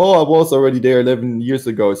 oh, I was already there 11 years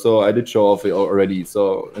ago, so I did show off already.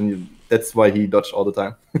 So, and that's why he dodged all the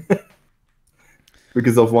time.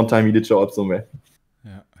 Because of one time he did show up somewhere.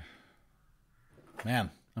 Yeah.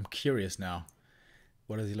 Man, I'm curious now.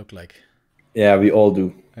 What does he look like? Yeah, we all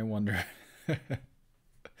do. I wonder.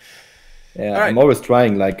 Yeah, right. I'm always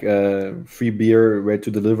trying, like, free beer, where to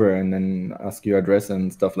deliver, and then ask your address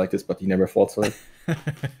and stuff like this, but he never falls for it.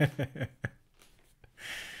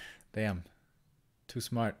 Damn. Too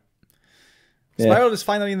smart. Yeah. Spiral is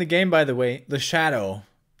finally in the game, by the way. The Shadow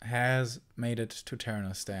has made it to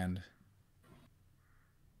Terranos stand.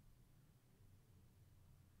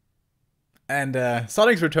 And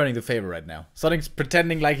Sonic's returning the favor right now. Sonic's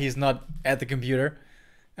pretending like he's not at the computer.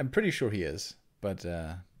 I'm pretty sure he is. But,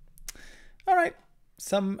 alright.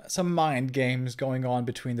 Some mind games going on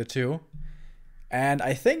between the two. And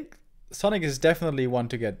I think Sonic is definitely one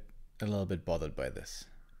to get a little bit bothered by this.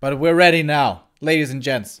 But we're ready now, ladies and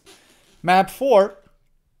gents. Map 4.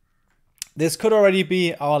 This could already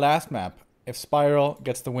be our last map. If Spiral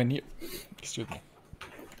gets the win here. Excuse me.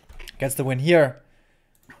 Gets the win here.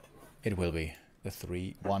 It will be the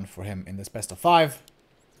 3-1 for him in this best of 5.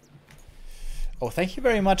 Oh, thank you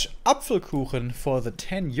very much, Apfelkuchen, for the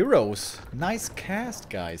 10 euros. Nice cast,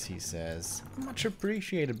 guys, he says. Much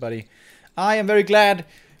appreciated, buddy. I am very glad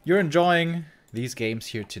you're enjoying these games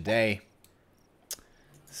here today.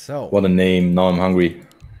 So. What a name. Now I'm hungry.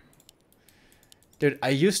 Dude, I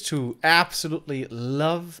used to absolutely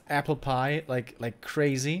love apple pie like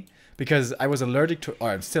crazy. Because I was allergic to, or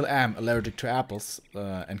I still am allergic to apples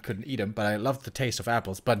and couldn't eat them. But I loved the taste of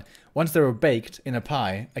apples. But once they were baked in a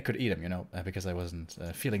pie, I could eat them, you know, because I wasn't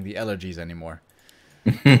feeling the allergies anymore.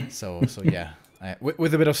 so yeah,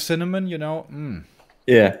 with a bit of cinnamon, you know.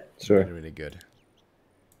 Yeah, sure. Really, really good.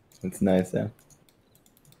 It's nice, yeah.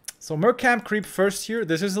 So Merc Camp Creep first here.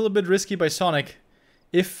 This is a little bit risky by Sonic.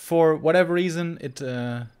 If for whatever reason it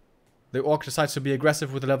the Orc decides to be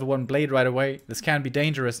aggressive with the level 1 blade right away, this can be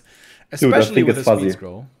dangerous. Especially with the speed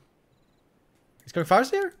scroll. He's going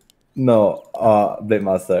fast here? No, Blade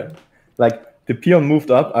Master. Like, the peon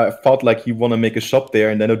moved up, I thought like he want to make a shop there,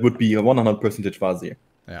 and then it would be a 100% Fuzzy.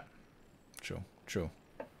 Yeah, true.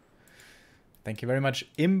 Thank you very much,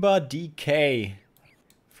 Imba DK,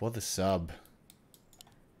 for the sub.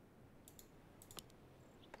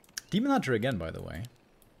 Demon Hunter again, by the way.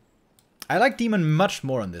 I like Demon much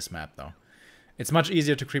more on this map, though. It's much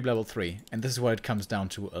easier to creep level 3, and this is what it comes down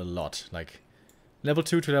to a lot. Like, level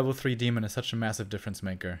 2 to level 3 Demon is such a massive difference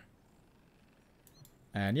maker.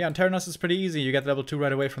 And yeah, on Terranos is pretty easy. You get level 2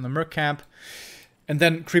 right away from the Merc Camp, and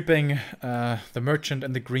then creeping the Merchant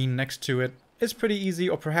and the Green next to it is pretty easy,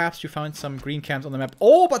 or perhaps you found some green camps on the map.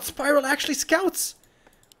 Oh, but Spiral actually scouts!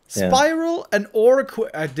 Yeah. Spiral and Orc who...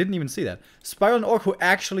 I didn't even see that. Spiral and Orc who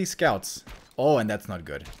actually scouts. Oh, and that's not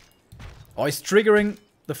good. Oh, he's triggering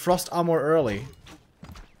the Frost Armor early.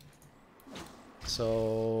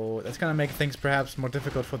 So that's gonna make things perhaps more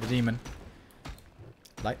difficult for the Demon.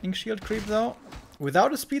 Lightning Shield creep though.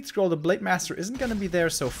 Without a speed scroll, the Blade Master isn't gonna be there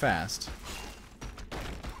so fast.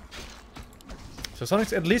 So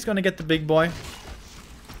Sonic's at least gonna get the big boy.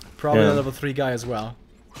 Probably a level 3 guy as well.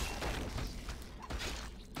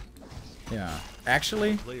 Yeah.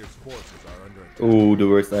 Actually... Oh, the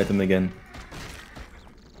worst item again.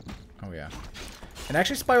 Oh yeah. And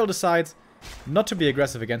actually Spiral decides not to be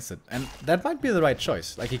aggressive against it. And that might be the right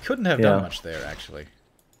choice. Like, he couldn't have done much there, actually.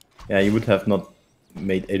 Yeah, he would have not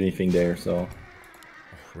made anything there, so...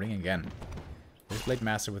 Oh, ring again. There's Blade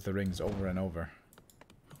Master with the rings over and over.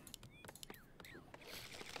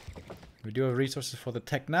 We do have resources for the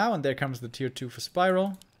tech now, and there comes the tier 2 for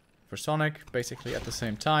Spiral. For Sonic, basically at the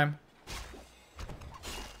same time.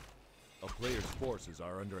 A player's forces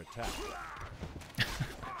are under attack.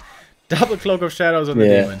 Double Cloak of Shadows on the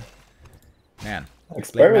Demon. Man.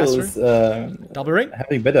 Spiral is double ring?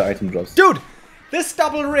 having better item drops. Dude! This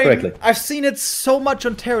double ring! Correctly. I've seen it so much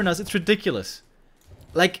on Terranos, it's ridiculous.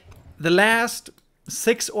 Like, the last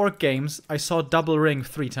 6 Orc games, I saw double ring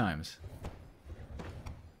 3 times.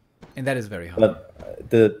 And that is very hard. But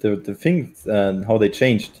the things how they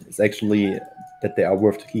changed is actually that they are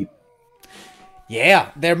worth to keep.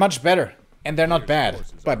 Yeah, they're much better. And they're not bad.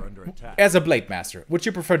 But as a Blade Master, would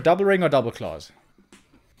you prefer double ring or double claws?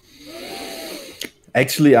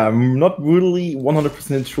 Actually, I'm not really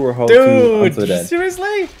 100% sure how to answer that.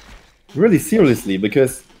 Seriously? Really seriously,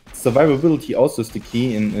 because survivability also is the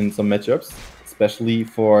key in some matchups, especially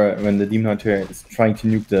for when the Demon Hunter is trying to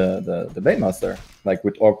nuke the Blade Master, like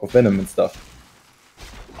with Orc of Venom and stuff.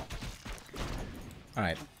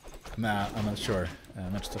 Alright. Nah, I'm not sure.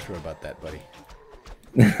 I'm not so sure about that, buddy.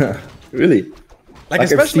 Really? Like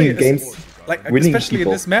especially I've seen games especially in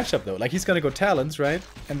this matchup though. Like he's gonna go Talons, right?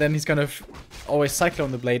 And then he's gonna always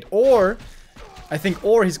Cyclone the Blade, or I think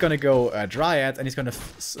he's gonna go Dryad and he's gonna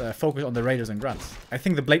focus on the Raiders and Grunts. I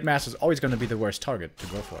think the Blade Master is always gonna be the worst target to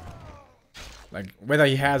go for. Like whether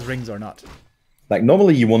he has rings or not. Like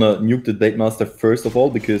normally you wanna nuke the Blade Master first of all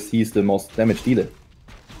because he's the most damage dealer.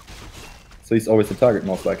 So he's always the target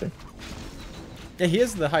most likely. Yeah, he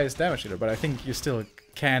is the highest damage dealer, but I think you still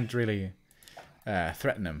can't really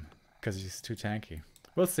threaten him because he's too tanky.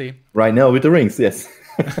 We'll see. Right now with the rings, yes.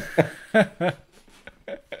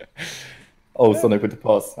 Oh, Sonic with the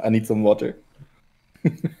pause. I need some water.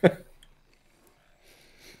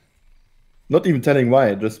 Not even telling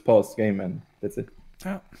why. Just pause game and that's it.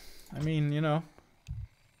 Oh, I mean, you know.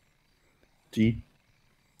 G.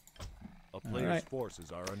 A player's Alright.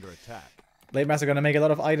 forces are under attack. Blade Master gonna make a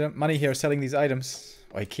lot of money here selling these items.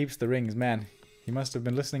 Oh, he keeps the rings, man. He must have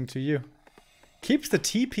been listening to you. Keeps the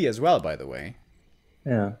TP as well, by the way.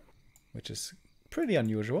 Yeah. Which is pretty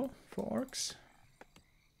unusual for orcs.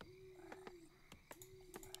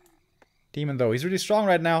 Demon, though. He's really strong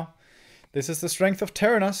right now. This is the strength of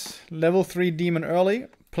Terranos. Level 3 demon early.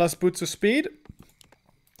 Plus boots of speed.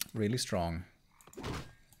 Really strong.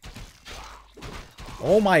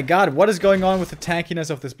 Oh my god, what is going on with the tankiness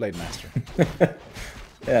of this Blade Master?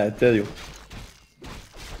 Yeah, I tell you.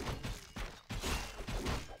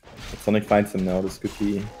 If Sonic finds him now, this could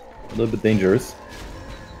be a little bit dangerous.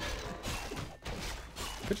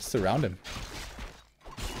 Could just surround him.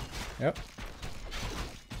 Yep.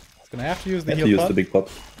 He's gonna have to use the Have heal to use pot. the big pot.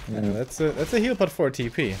 Yeah, that's a heal pot for a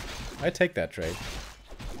TP. I take that trade.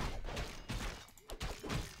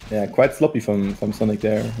 Yeah, quite sloppy from Sonic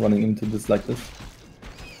there, running into this like this.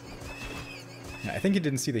 Yeah, I think he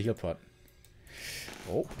didn't see the heal pot.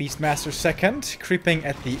 Oh, Beastmaster second, creeping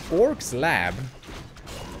at the Orc's lab.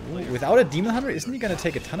 Ooh, without a Demon Hunter, isn't he gonna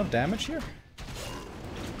take a ton of damage here?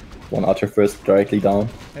 One Archer first directly down.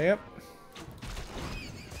 Yep.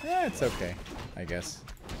 Yeah, it's okay, I guess.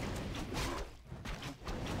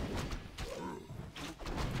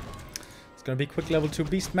 It's gonna be quick level 2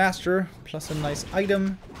 Beastmaster, plus a nice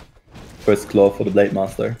item. First claw for the Blade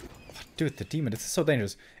Master. Dude, the demon, this is so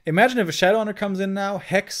dangerous. Imagine if a Shadow Hunter comes in now,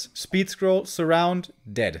 Hex, Speed Scroll, Surround,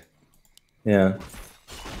 dead. Yeah.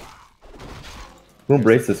 Room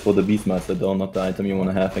braces for the Beastmaster though, not the item you want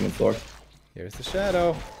to have against Orc. Here's the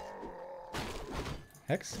Shadow.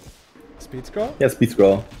 Hex, Speed Scroll, Yeah, speed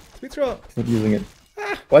scroll. Speed Scroll. He's not using it.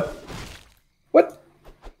 What? What?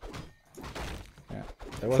 Yeah,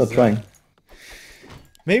 that He's not trying.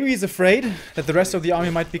 Maybe he's afraid that the rest of the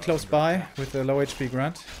army might be close by with the low HP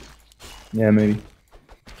grunt. Yeah, maybe.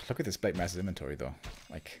 Look at this Blade Master's inventory though.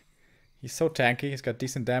 Like, he's so tanky, he's got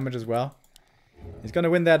decent damage as well. He's gonna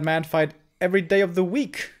win that man fight every day of the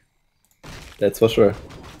week. That's for sure.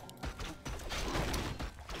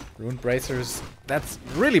 Rune Bracers, that's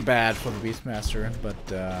really bad for the Beastmaster, but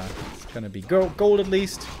it's gonna be gold at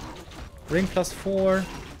least. Ring plus 4,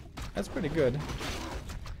 that's pretty good.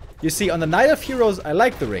 You see, on the Knight of Heroes, I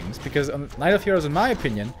like the rings, because on Knight of Heroes, in my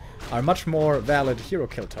opinion, are much more valid hero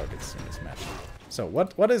kill targets in this match. So,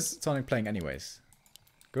 what is Sonic playing anyways?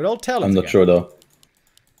 Good old Talons I'm not again. sure though.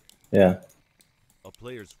 Yeah. A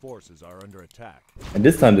player's forces are under attack. And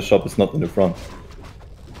this time the shop is not in the front.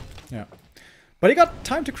 Yeah. But he got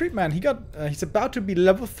time to creep, man. He's about to be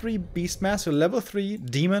level 3 Beastmaster, level 3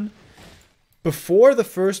 Demon. Before the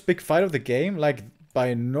first big fight of the game, like,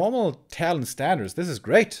 by normal Talon standards, this is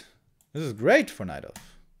great. This is great for Night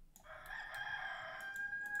Elf.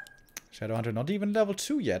 Shadowhunter not even level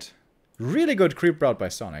 2 yet. Really good creep route by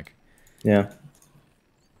Sonic. Yeah.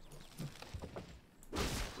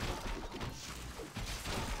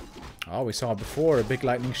 Oh, we saw before a big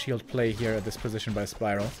lightning shield play here at this position by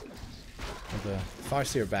Spiral. With the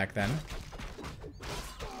Farseer back then.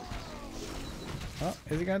 Oh,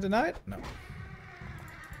 is he gonna deny it? No.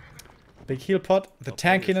 Big heal pot. The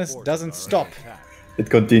tankiness doesn't stop. It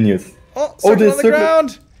continues. Oh, circle there's on the circle.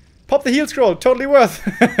 ground! Pop the heal scroll, totally worth.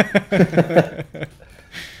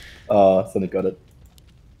 Sonic got it.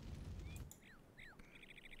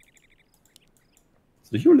 So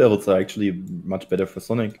the hero levels are actually much better for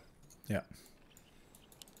Sonic. Yeah.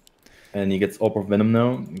 And he gets Orb of Venom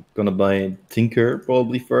now. Gonna buy Tinker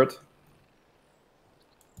probably third.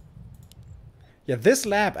 Yeah, this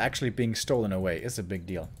lab actually being stolen away is a big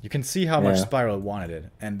deal. You can see how much Yeah. Spiral wanted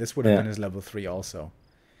it, and this would have Yeah. been his level 3 also.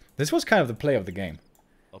 This was kind of the play of the game.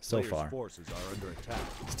 A So player's far. forces are under attack.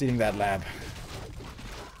 Stealing that lab.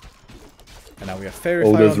 And now we have Fairy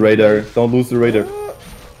Oh, Fire there's on the Radar. play. Don't lose the Radar. That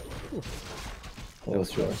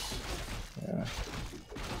was sure. close. Yeah.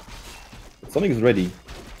 Sonic is ready.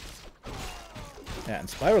 Yeah, and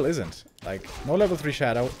Spiral isn't. Like, no level 3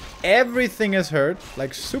 Shadow. Everything is hurt.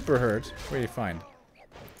 Like, super hurt. Really fine.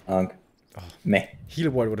 Ankh. Meh.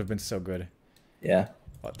 Heal Ward would have been so good. Yeah.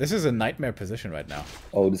 Oh, this is a nightmare position right now.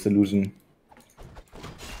 Oh, this illusion.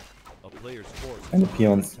 A player's forces And the are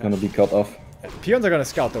peon's under gonna attack. be cut off. Peons are gonna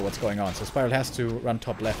scout though what's going on, so Spiral has to run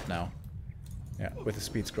top left now. Yeah, with the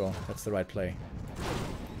speed scroll. That's the right play.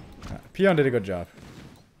 Peon did a good job.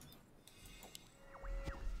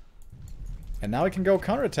 And now he can go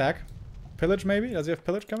counterattack. Pillage maybe? Does he have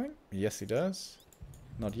Pillage coming? Yes, he does.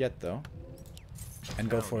 Not yet though. And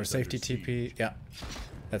go for a safety TP. Yeah,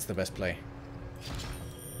 that's the best play.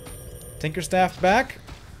 Tinker Staff back.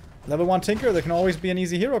 Level 1 Tinker, there can always be an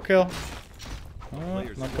easy hero kill. Oh,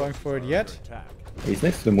 Players' not going for it forces are yet. under attack. He's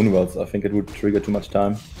next to the Moonwells. I think it would trigger too much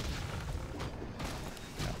time.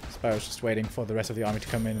 Spyro's just waiting for the rest of the army to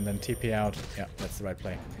come in and then TP out. Yeah, that's the right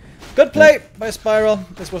play. Good play by Spiral.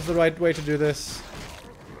 This was the right way to do this.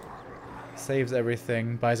 Saves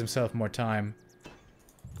everything, buys himself more time.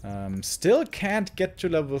 Still can't get to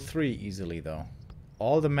level 3 easily though.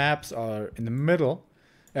 All the maps are in the middle.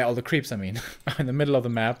 All the creeps, I mean, are in the middle of the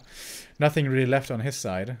map. Nothing really left on his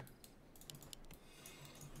side.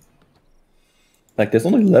 Like, there's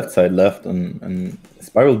only the left side left, and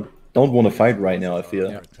Spiral don't want to fight right now, I feel.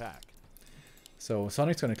 Yeah. Attack. So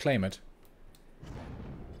Sonic's gonna claim it.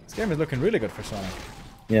 This game is looking really good for Sonic.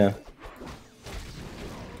 Yeah.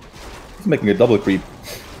 He's making a double creep.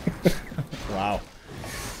 Wow.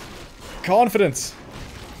 Confidence!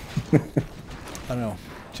 I don't know.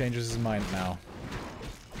 Changes his mind now.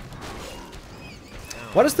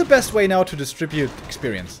 What is the best way now to distribute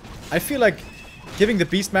experience? I feel like giving the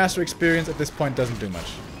Beastmaster experience at this point doesn't do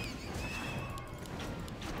much.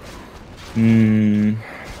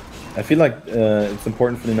 I feel like it's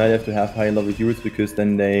important for the Night to have higher level heroes because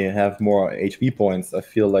then they have more HP points. I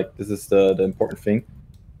feel like this is the important thing.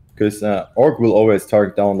 Because Orc will always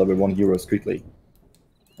target down level 1 heroes quickly.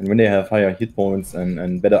 And when they have higher hit points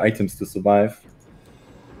and better items to survive,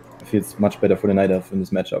 I feel it's much better for the Night Elf in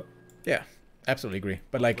this matchup. Yeah, absolutely agree.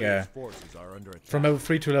 But like, Players' forces are under attack. from level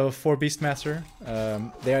 3 to level 4 Beastmaster,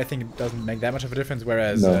 there I think it doesn't make that much of a difference,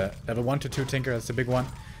 whereas No. level 1 to 2 Tinker, that's a big one.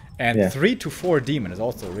 And Yeah. 3 to 4 Demon is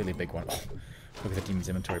also a really big one. Oh, look at the Demon's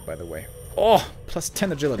inventory, by the way. Oh, plus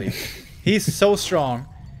 10 agility. He's so strong.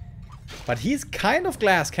 But he's kind of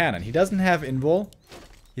glass cannon. He doesn't have invul.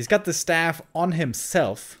 He's got the staff on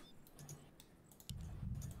himself.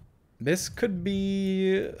 This could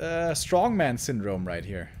be strongman syndrome right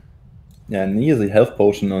here. Yeah, and he has a health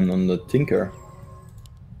potion on the Tinker.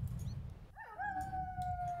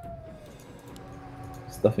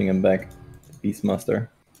 Stuffing him back. Beastmaster.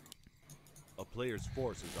 A player's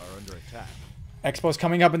forces are under attack. Expo's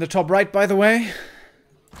coming up in the top right, by the way.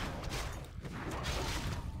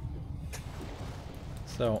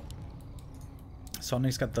 So,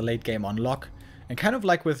 Sonic's got the late game on lock. And kind of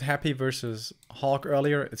like with Happy versus Hawk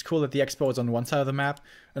earlier, it's cool that the Expo is on one side of the map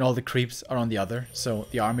and all the creeps are on the other. So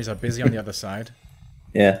the armies are busy on the other side.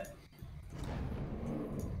 Yeah.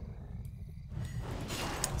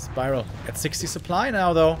 Spiral at 60 supply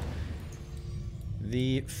now, though.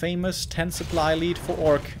 The famous 10 supply lead for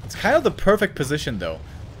Orc. It's kind of the perfect position, though,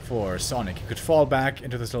 for Sonic. He could fall back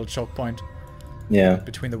into this little choke point. Yeah.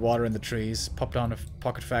 Between the water and the trees, pop down a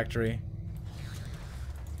pocket factory.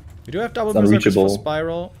 We do have double It's berserkers for unreachable.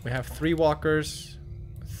 Spiral. We have 3 walkers,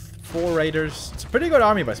 4 raiders. It's a pretty good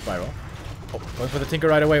army by Spiral. Oh, going for the Tinker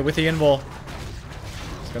right away with the invul.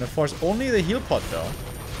 It's gonna force only the heal pot though.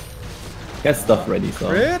 Got stuff ready, so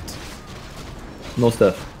Crit! no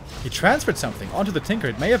stuff. He transferred something onto the Tinker.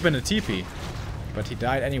 It may have been a TP, but he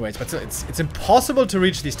died anyways. But still, it's impossible to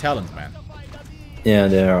reach these talons, man. Yeah,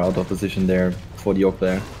 they're out of position there for the Orc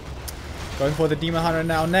player. Going for the Demon Hunter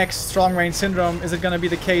now next. Strong Range Syndrome. Is it going to be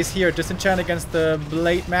the case here? Disenchant against the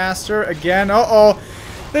Blade Master again. Uh-oh.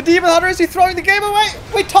 The Demon Hunter, is he throwing the game away?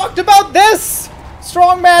 We talked about this!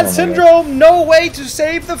 Strongman Syndrome. No way to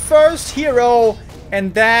save the first hero.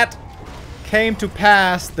 And that came to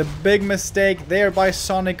pass. The big mistake there by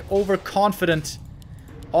Sonic. Overconfident.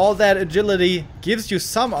 All that agility gives you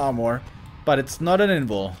some armor, but it's not an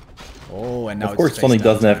invul. Oh, and now Of course, it's Sonic face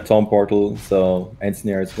down doesn't have time. Tom Portal, so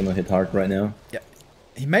Ensnare is gonna hit hard right now. Yeah.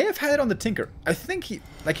 He may have had it on the Tinker. I think he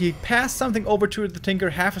passed something over to the Tinker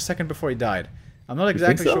half a second before he died. I'm not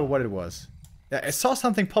exactly so? sure what it was. Yeah, I saw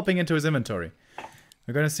something popping into his inventory.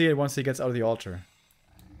 We're gonna see it once he gets out of the altar.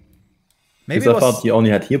 Maybe it Because I was... thought he only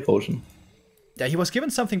had heal potion. Yeah, he was given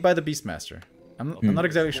something by the Beastmaster. I'm not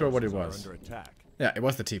exactly sure what it Forces are was. under attack. Yeah, it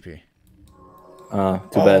was the TP.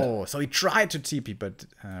 Too bad. Oh, so he tried to TP, but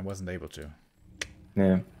wasn't able to.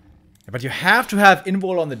 Yeah. But you have to have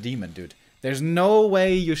invul on the demon, dude. There's no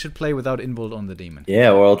way you should play without invul on the demon.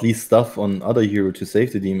 Yeah, or at least stuff on other hero to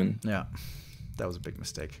save the demon. Yeah, that was a big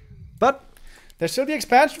mistake. But there's still the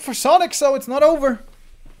expansion for Sonic, so it's not over.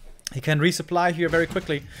 He can resupply here very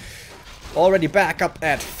quickly. Already back up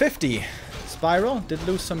at 50. Spiral did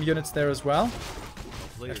lose some units there as well.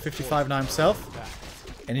 At 55 now himself.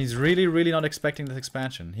 And he's really, really not expecting this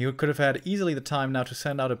expansion. He could have had easily the time now to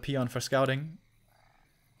send out a peon for scouting.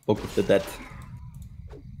 Book of the Dead.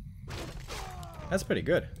 That's pretty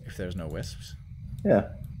good, if there's no wisps. Yeah.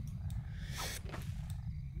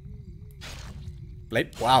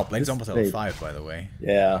 Blade, wow, Blade's This almost level Blade. 5, by the way.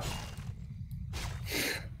 Yeah.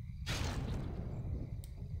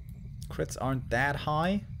 crits aren't that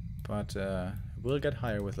high, but will get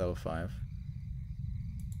higher with level 5.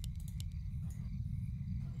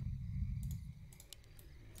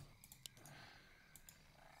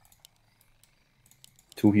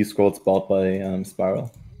 Two he scored spot by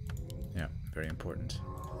Spiral. Yeah, very important.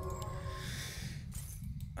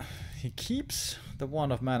 He keeps the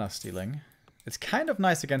wand of mana stealing. It's kind of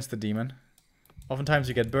nice against the demon. Oftentimes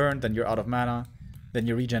you get burned, then you're out of mana, then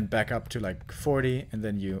you regen back up to like 40, and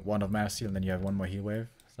then you wand of mana steal, and then you have one more heal wave,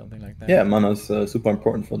 something like that. Yeah, mana is super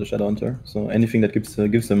important for the Shadow Hunter. So anything that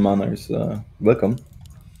gives him mana is welcome.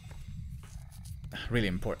 Really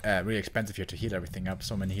important, really expensive here to heal everything up.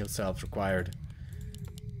 So many heal cells required.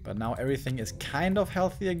 But now everything is kind of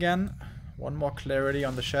healthy again. One more clarity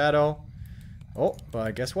on the Shadow. Oh,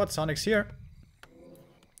 but guess what? Sonic's here.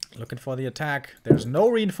 Looking for the attack. There's no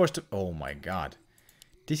reinforced... Oh my god.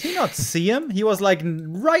 Did he not see him? He was like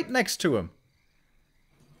right next to him.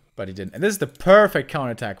 But he didn't. And this is the perfect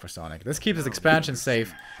counterattack for Sonic. This keeps his expansion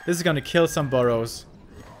safe. This is going to kill some burrows.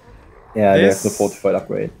 Yeah, there's the fortified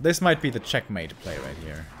upgrade. This might be the checkmate play right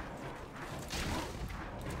here.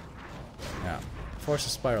 Yeah. Force the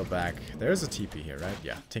Spiral back. There's a TP here, right?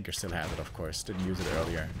 Yeah, Tinker still has it, of course. Didn't use it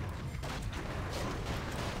earlier.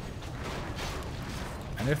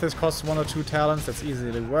 And if this costs 1 or 2 talents, that's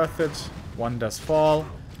easily worth it. One does fall.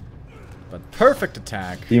 But perfect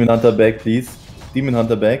attack. Demon Hunter back, please. Demon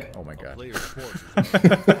Hunter back. Oh my god.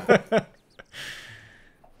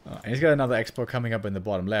 Oh, and he's got another expo coming up in the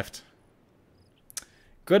bottom left.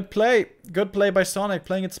 Good play. Good play by Sonic.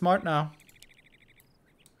 Playing it smart now.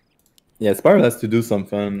 Yeah, Spiral has to do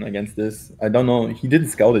something against this. I don't know. He didn't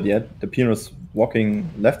scout it yet. The Piano is walking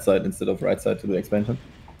left side instead of right side to the expansion.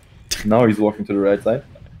 Now he's walking to the right side.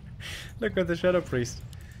 Look at the Shadow Priest.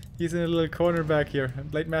 He's in a little corner back here.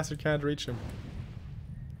 And Blade Master can't reach him.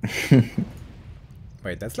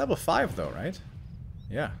 Wait, that's level 5 though, right?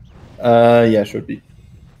 Yeah. Yeah, should be.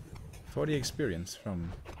 40 experience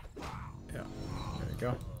from... Yeah, there we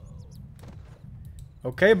go.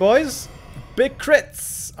 Okay, boys. Big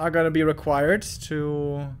crits are gonna be required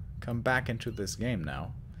to come back into this game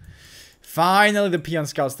now. Finally, the peon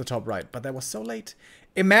scouts the top right, but that was so late.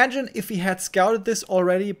 Imagine if he had scouted this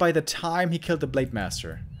already by the time he killed the Blade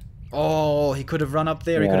Master. Oh, he could have run up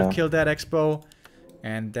there, he could have killed that Expo.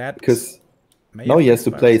 And that... Because now he has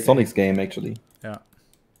to play Sonic's game, actually. Yeah.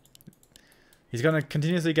 He's gonna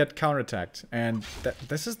continuously get counterattacked. And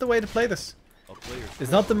this is the way to play this.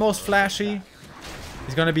 It's not the most flashy.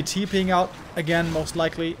 He's gonna be TPing out again, most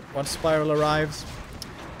likely, once Spiral arrives.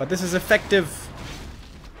 But this is effective.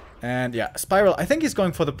 And yeah, Spiral, I think he's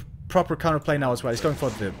going for the proper counterplay now as well. He's going for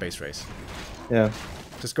the base race. Yeah.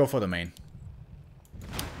 Just go for the main.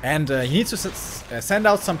 And he needs to send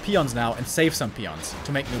out some peons now and save some peons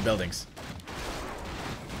to make new buildings.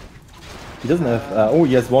 He doesn't have... oh,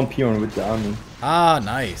 he has one peon with the army. Ah,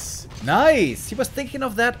 nice. Nice! He was thinking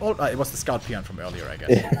of that. It was the scout peon from earlier, I guess.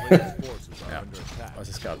 Yeah, it was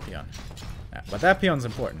a scout peon. Yeah, but that peon's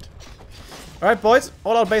important. Alright, boys.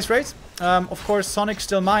 All-out base race. Of course, Sonic's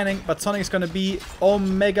still mining, but Sonic is going to be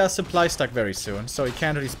Omega supply stuck very soon, so he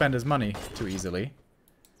can't really spend his money too easily.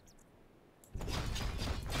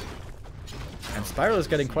 And Spiral is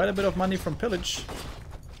getting quite a bit of money from pillage.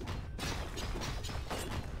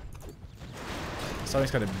 Sonic's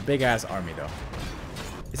got a big-ass army, though.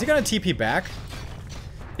 Is he gonna TP back?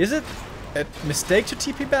 Is it a mistake to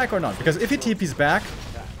TP back or not? Because if he TPs back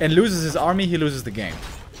and loses his army, he loses the game.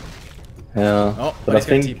 Yeah. Oh, but I he's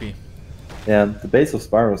gonna think... TP. Yeah, the base of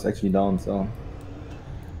Spiral is actually down, so...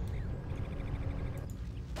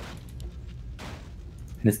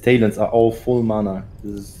 And his talents are all full mana.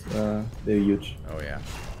 This is very huge. Oh, yeah.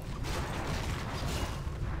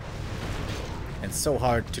 It's so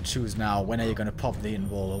hard to choose now. When are you gonna pop the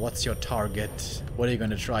invul? What's your target? What are you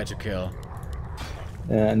gonna try to kill?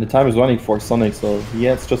 And the time is running for Sonic, so he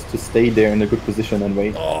has just to stay there in a good position and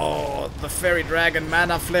wait. Oh, the Fairy Dragon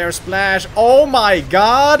Mana Flare Splash. Oh my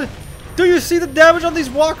god! Do you see the damage on these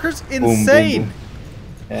walkers? Insane! Boom, boom, boom.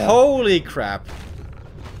 Yeah. Holy crap.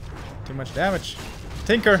 Too much damage.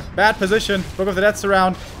 Tinker, bad position. Book of the Dead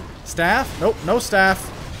surround. Staff? Nope, no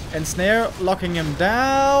staff. And Snare locking him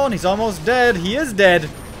down. He's almost dead. He is dead.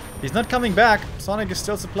 He's not coming back. Sonic is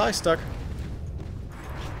still supply stuck.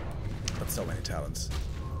 But so many talents.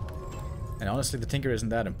 And honestly, the Tinker isn't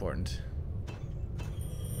that important.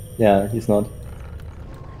 Yeah, he's not.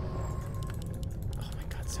 Oh my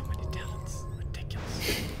god, so many talents.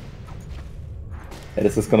 Ridiculous. Yeah,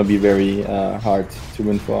 this is gonna be very hard to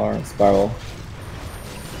win for our Spiral.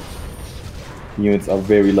 Units are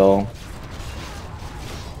very low.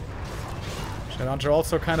 Shadow Hunter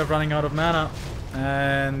also kind of running out of mana.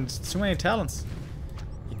 And too many talents.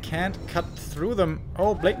 You can't cut through them.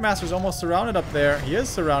 Oh, Blade Master's almost surrounded up there. He is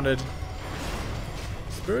surrounded.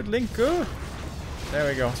 Spirit Link, good. There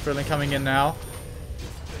we go. Spirit Link coming in now.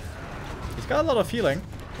 He's got a lot of healing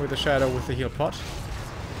with the Shadow, with the heal pot.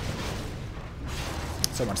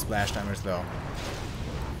 So much splash damage though.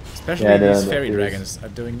 Especially these fairy dragons are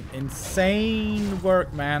doing insane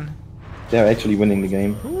work, man. They're actually winning the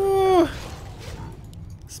game. Ooh.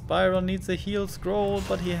 Spiral needs a heal scroll,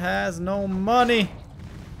 but he has no money.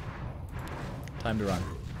 Time to run.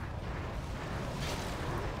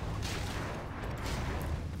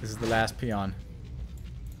 This is the last peon.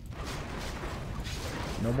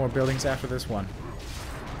 No more buildings after this one.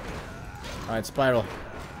 Alright, Spiral.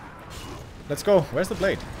 Let's go. Where's the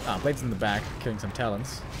Blade? Ah, Blade's in the back, killing some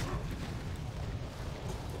talents.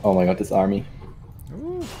 Oh my god, this army.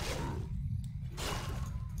 Ooh.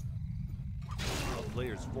 A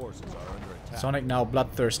player's forces are under attack. Sonic now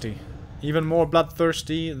bloodthirsty. Even more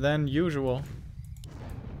bloodthirsty than usual.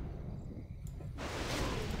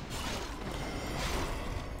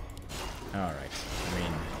 Alright. I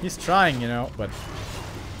mean, he's trying, you know, but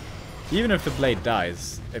even if the Blade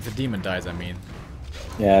dies, if the demon dies, I mean,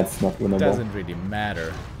 Yeah, it's not winnable. doesn't really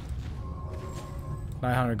matter.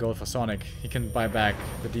 900 gold for Sonic. He can buy back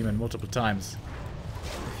the demon multiple times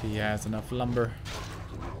if he has enough lumber.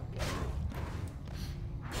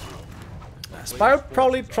 Spiral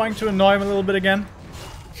probably trying to annoy him a little bit again.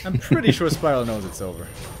 I'm pretty sure Spiral knows it's over.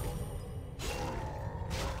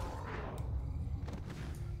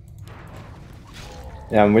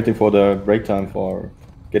 Yeah, I'm waiting for the break time for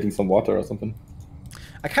getting some water or something.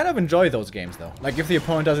 I kind of enjoy those games though. Like if the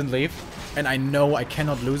opponent doesn't leave and I know I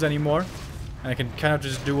cannot lose anymore and I can kind of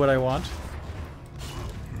just do what I want.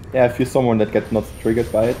 Yeah, if you're someone that gets not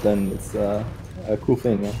triggered by it, then it's a cool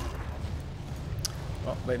thing, yeah.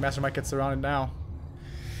 Well, Blade Master might get surrounded now.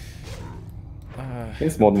 I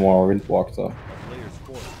think it's more wind walk, so. A player's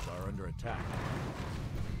forces are under attack.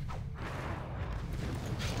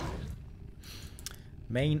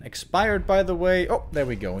 Main expired, by the way. Oh, there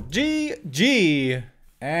we go. GG!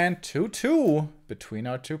 And 2-2 between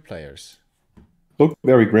our two players. Looked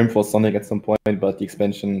very grim for Sonic at some point, but the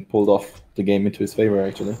expansion pulled off the game into his favor,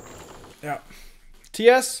 actually. Yeah.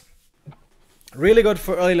 TS, really good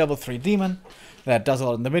for early level 3 demon. That does a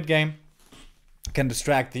lot in the mid game. Can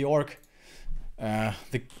distract the orc. The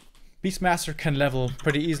Beastmaster can level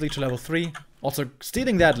pretty easily to level 3. Also,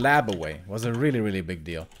 stealing that lab away was a really, really big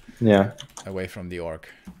deal. Yeah. Away from the orc.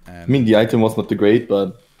 And I mean, the item was not the great,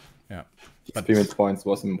 but yeah, experience points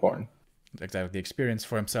was important. Exactly, the experience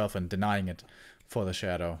for himself and denying it for the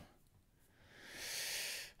Shadow.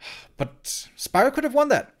 But Spyro could have won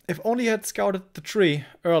that. If only he had scouted the tree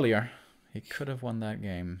earlier, he could have won that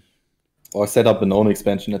game. Or set up an own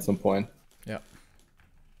expansion at some point. Yeah.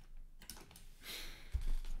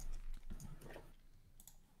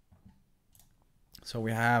 So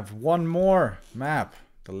we have one more map,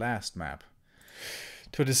 the last map.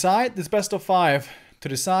 To decide this best of 5, to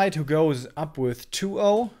decide who goes up with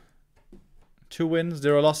 2-0, 2 wins,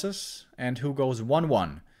 0 losses, and who goes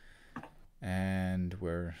 1-1. And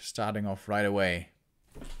we're starting off right away.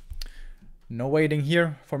 No waiting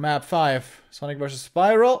here for map 5. Sonic vs.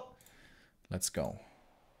 Spyro. Let's go.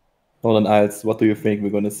 Nolan Isles, what do you think we're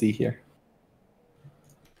going to see here?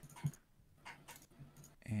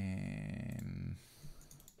 And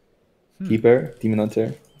Keeper, Demon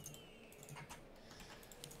Hunter.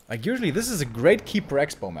 like usually this is a great Keeper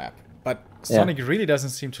Expo map, but Sonic really doesn't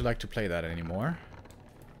seem to like to play that anymore.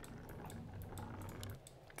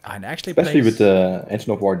 And actually Especially plays, with the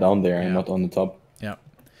Engine of War down there and Yeah. not on the top. yeah.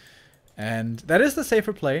 And that is the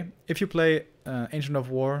safer play. If you play Ancient of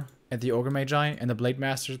War at the Ogre Magi and the Blade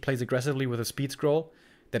Master plays aggressively with a speed scroll,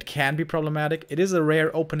 that can be problematic. It is a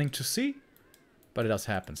rare opening to see, but it does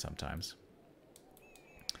happen sometimes.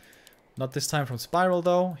 Not this time from Spiral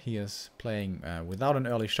though. He is playing without an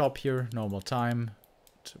early shop here, normal time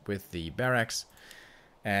with the barracks.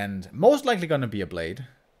 And most likely gonna be a Blade.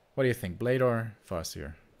 What do you think, Blade or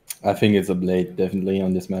Farseer? I think it's a Blade, definitely,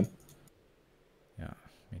 on this map. Yeah,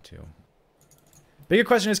 me too. Bigger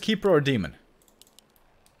question is Keeper or Demon?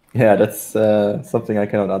 Yeah, that's something I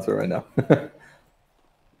cannot answer right now.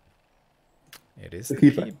 It is The the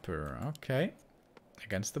Keeper. Keeper. Okay.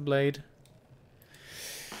 Against the Blade.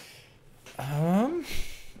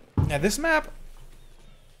 Yeah, this map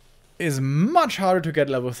is much harder to get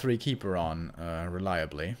level 3 Keeper on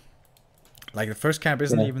reliably. Like the first camp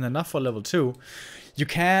isn't even enough for level 2. You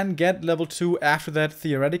can get level 2 after that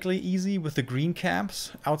theoretically easy with the green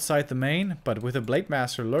camps outside the main, but with a Blade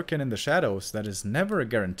Master lurking in the shadows, that is never a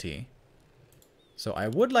guarantee. So I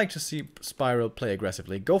would like to see Spiral play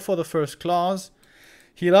aggressively. Go for the first claws.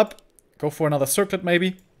 Heal up. Go for another circlet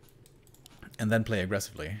maybe. And then play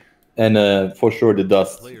aggressively. And for sure the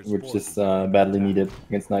dust, which is badly needed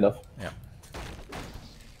against Night Elf. Yeah.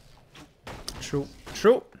 True.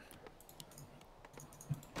 True.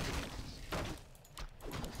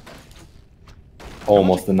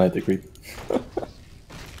 Almost a Night creep.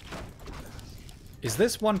 Is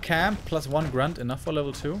this one camp plus one grunt enough for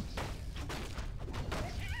level 2?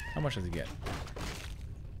 How much does he get?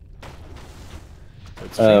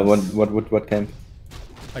 So What camp?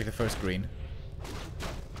 like the first green.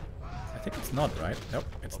 I think it's not, right? Nope,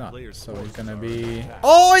 it's not. So he's gonna be...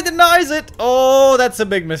 Oh, he denies it! Oh, that's a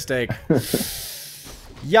big mistake.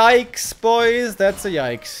 Yikes, boys. That's a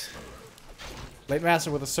yikes. Blade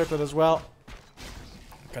Master with a circlet as well.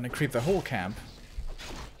 Gonna creep the whole camp.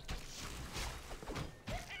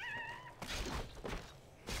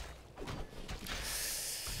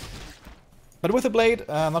 But with the blade,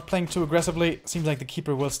 not playing too aggressively, seems like the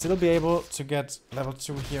keeper will still be able to get level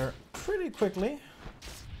 2 here pretty quickly.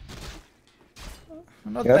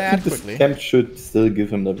 Not Yeah, I that think this quickly. camp should still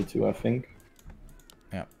give him level 2, I think.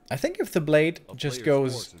 Yeah, I think if the blade just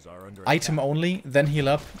goes item only, then heal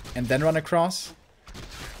up, and then run across,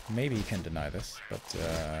 maybe he can deny this. But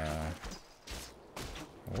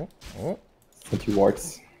oh. 20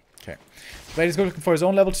 wards. Okay, blade is looking for his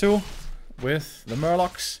own level 2 with the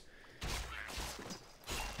Murlocs.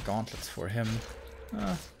 Gauntlets for him.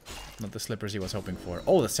 Not the slippers he was hoping for.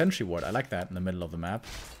 Oh, the sentry ward. I like that in the middle of the map.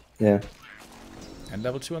 Yeah. And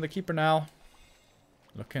level 2 on the keeper now.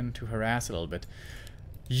 Looking to harass a little bit.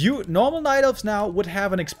 Normal Night Elves now would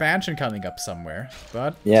have an expansion coming up somewhere.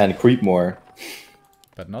 But Yeah, and creep more.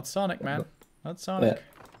 But not Sonic, man. Not Sonic.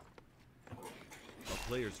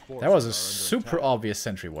 Yeah. That was a super obvious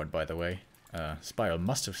sentry ward, by the way. Spiral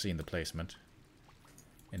must have seen the placement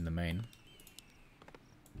in the main.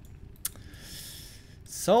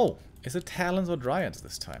 So, is it Talons or Dryads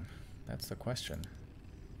this time? That's the question.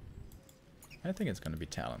 I think it's going to be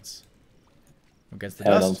Talons. Who gets the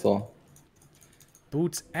dust? So.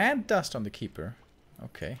 Boots and dust on the keeper.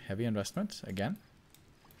 Okay, heavy investment again.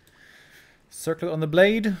 Circle on the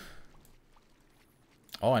blade.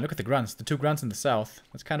 Oh, and look at the grunts. The 2 grunts in the south.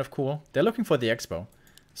 That's kind of cool. They're looking for the expo.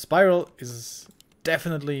 Spiral is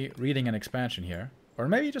definitely reading an expansion here. Or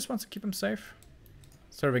maybe he just wants to keep him safe.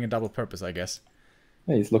 Serving a double purpose, I guess.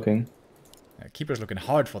 Yeah, he's looking. Keeper's looking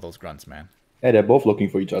hard for those grunts, man. Yeah, they're both looking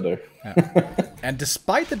for each other. Yeah. And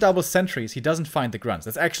despite the double sentries, he doesn't find the grunts.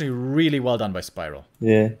 That's actually really well done by Spiral.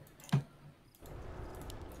 Yeah.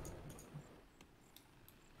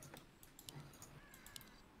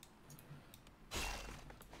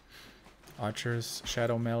 Archers,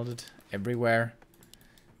 shadow melded everywhere.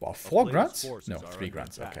 Wow, 4 grunts? No, 3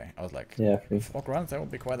 grunts. Okay, I was like, Yeah, 4 grunts, that would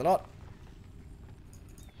be quite a lot.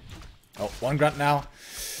 Oh, 1 grunt now.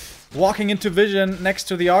 Walking into vision next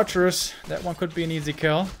to the archers. That one could be an easy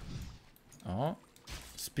kill. Oh,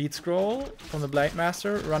 speed scroll from the Blade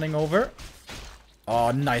Master running over.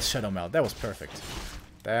 Oh, nice shadow meld. That was perfect.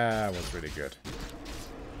 That was really good.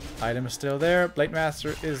 Item is still there. Blade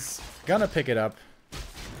Master is gonna pick it up.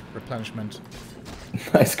 Replenishment.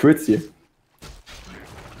 Nice crits here.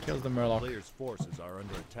 Kills the Murloc. Player's forces are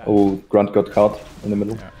under attack. Oh, Grunt got caught in the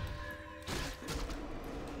middle. Yeah.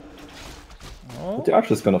 Oh, But the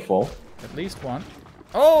archer's gonna fall. at least one.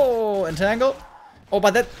 Oh, entangle. Oh,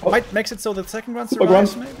 but that might makes it so the second grunt Super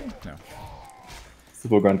survives, grunt. maybe? No.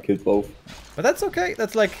 Super Grunt killed both. But that's okay.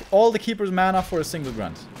 That's like all the keeper's mana for a single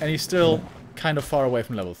grunt. And he's still kind of far away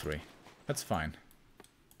from level 3. That's fine.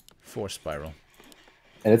 4 Spiral.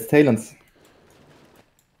 And it's Talons.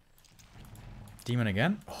 Demon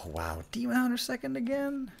again? Oh, wow. Demon Hunter second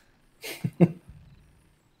again?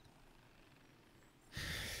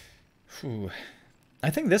 Phew. I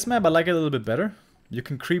think this map I like it a little bit better. You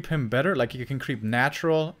can creep him better. Like, you can creep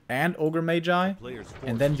Natural and Ogre Magi.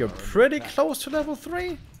 And then you're pretty close to level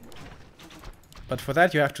 3. But for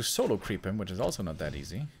that, you have to solo creep him, which is also not that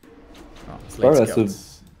easy. Oh, Spiral Slate has to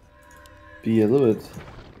Scouts. be a little bit...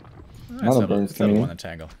 It's Mana level, burns it's level coming 1 in.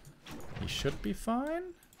 entangle. He should be fine.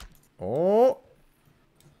 Oh.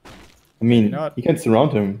 I mean, not. you can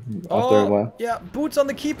surround him after a while. Yeah, boots on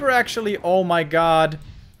the keeper actually. Oh my god.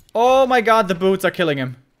 Oh my god, the boots are killing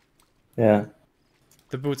him. Yeah.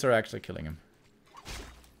 The boots are actually killing him.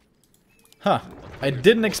 Huh. I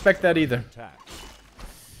didn't expect that either.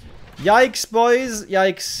 Yikes, boys.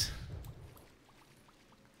 Yikes.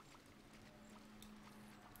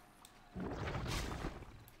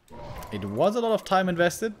 It was a lot of time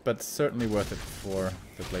invested, but certainly worth it for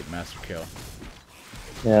the Blade Master kill.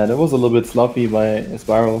 Yeah, that was a little bit sloppy by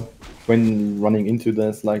Spiral. when running into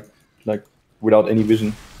this, like without any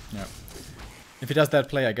vision. Yeah. If he does that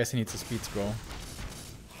play, I guess he needs a speed scroll.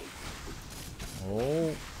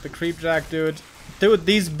 Oh, the creep jack, dude. Dude,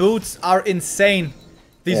 these boots are insane.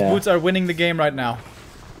 These boots are winning the game right now.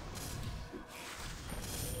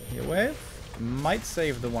 Heal wave. Might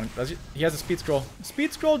save the one. He has a speed scroll.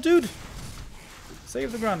 Speed scroll, dude!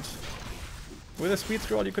 Save the grunt. With a speed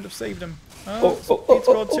scroll, you could have saved him. Oh, speed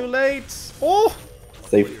scroll too late. Oh!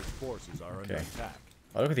 Safe. Okay.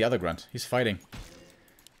 Oh, look at the other grunt. He's fighting.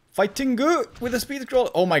 Fighting good with a speed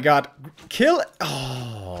scroll. Oh my god. Kill.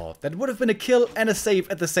 Oh, that would have been a kill and a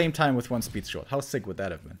save at the same time with one speed scroll. How sick would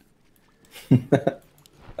that have been?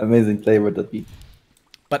 Amazing play would that be.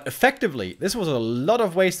 But effectively, this was a lot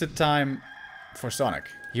of wasted time for Sonik.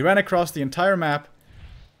 He ran across the entire map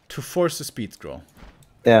to force the speed scroll.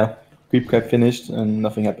 Yeah, creep cap finished and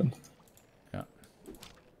nothing happened. Yeah.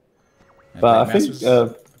 And but I think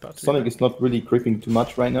Sonik is not really creeping too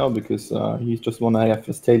much right now because he just wanna have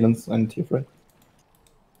his talents and tier frame.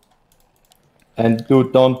 And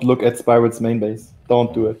dude, don't look at Spiral's main base.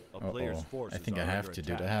 Don't do it. Uh-oh. I think I have to,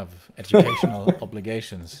 dude. I have educational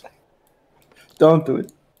obligations. Don't do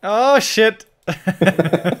it. Oh shit!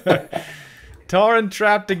 Torrent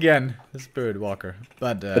trapped again. The Spirit Walker.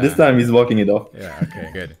 But this time he's walking it off. Yeah, okay,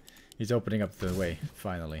 good. He's opening up the way,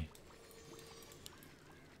 finally.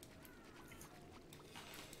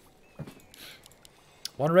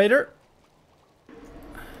 One raider.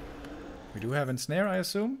 We do have ensnare, I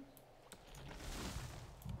assume.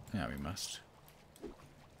 Yeah, we must.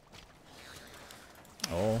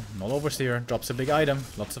 Oh, Null Overseer drops a big item.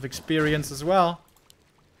 Lots of experience as well.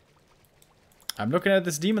 I'm looking at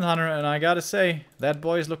this Demon Hunter and I gotta say, that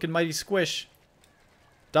boy is looking mighty squish.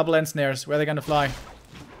 Double ensnares, where are they gonna fly?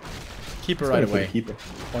 Keeper right away. Keeper.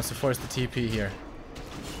 Wants to force the TP here.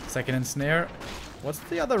 Second ensnare. What's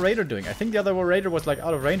the other raider doing? I think the other raider was like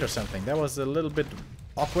out of range or something. That was a little bit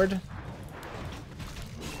awkward.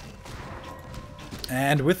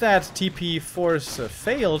 And with that, TP force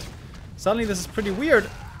failed. Suddenly this is pretty weird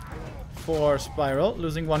for Spiral,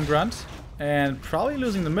 losing one grunt and probably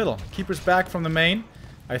losing the middle. Keeper's back from the main.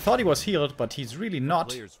 I thought he was healed, but he's really not.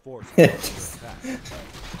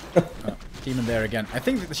 Demon there again. I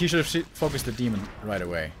think that he should have focused the demon right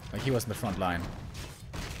away. Like he was in the front line.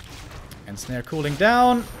 And Snare cooling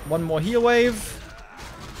down. One more heal wave.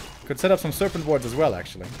 Could set up some serpent wards as well,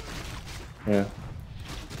 actually. Yeah.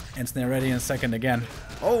 And Snare ready in a second again.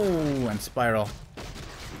 Oh, and Spiral.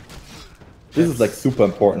 This is like super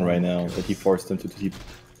important right now that he forced him to keep.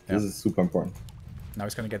 This is super important. Now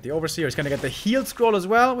he's gonna get the Overseer. He's gonna get the heal scroll as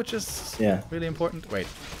well, which is really important. Wait.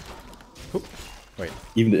 Wait.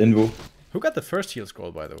 Even the Invo. Who got the first heal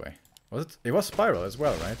scroll, by the way? Was it? It was Spiral as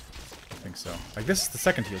well, right? I think so. Like this is the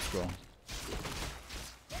second heal scroll.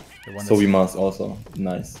 So we must also.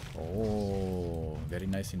 Nice. Oh, very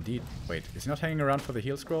nice indeed. Wait, is he not hanging around for the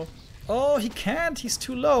heal scroll? Oh, he can't. He's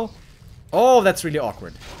too low. Oh, that's really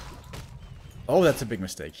awkward. Oh, that's a big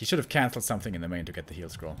mistake. He should have cancelled something in the main to get the heal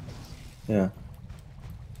scroll. Yeah.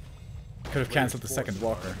 Could have cancelled the second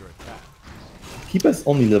walker. Keeper's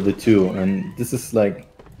only level 2, and this is like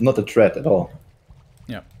not a threat at all.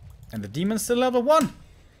 Yeah. And the demon's still level 1.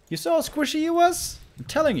 You saw how squishy he was? I'm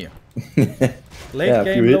telling you. Late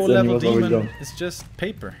game, low level demon is just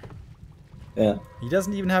paper. Yeah. He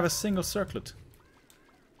doesn't even have a single circlet.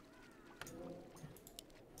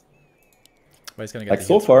 But he's gonna get like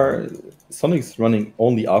so far, Sonic's running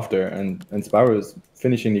only after, and Spyro is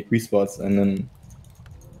finishing the creep spots, and then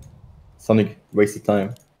Sonic wasted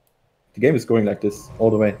time. The game is going like this all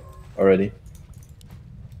the way already.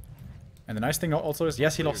 And the nice thing also is,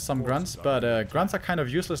 yes, he lost some grunts, but grunts are kind of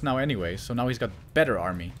useless now anyway, so now he's got better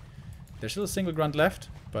army. There's still a single grunt left,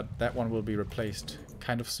 but that one will be replaced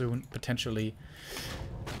kind of soon, potentially,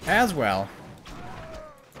 as well.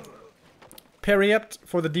 Parry-Ept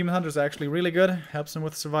for the Demon Hunter is actually really good, helps him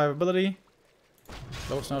with survivability.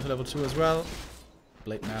 Lowest now to level 2 as well.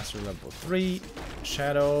 Blade Master level 3.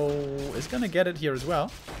 Shadow is gonna get it here as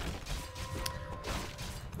well.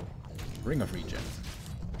 Ring of Regen.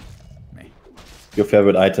 Your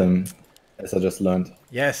favorite item, as I just learned.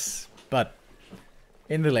 Yes, but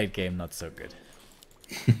in the late game, not so good.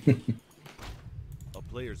 A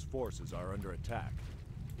player's forces are under attack.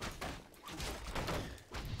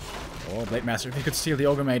 Oh, Blade Master, if he could steal the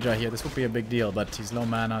Ogre Magi here, this would be a big deal, but he's low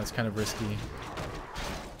mana, it's kind of risky.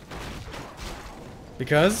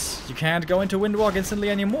 Because you can't go into Windwalk instantly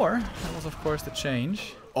anymore. That was, of course, the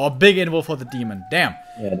change. Oh, big invul for the demon. Damn.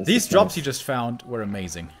 Yeah, these drops he just found were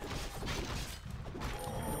amazing.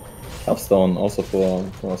 Healthstone also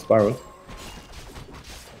for Spiral.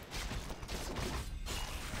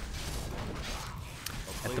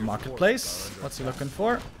 At the marketplace. What's he looking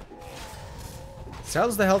for?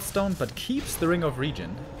 Sells the health stone, but keeps the ring of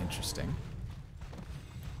regen. Interesting.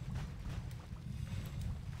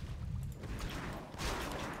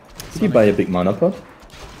 Did he buy a big mana pot?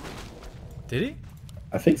 Did he?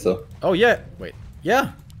 I think so. Oh yeah. Wait.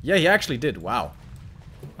 Yeah. Yeah, he actually did. Wow.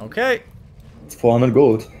 Okay. It's 400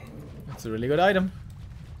 gold. That's a really good item.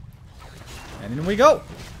 And in we go.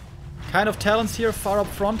 Kind of talents here, far up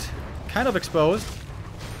front. Kind of exposed.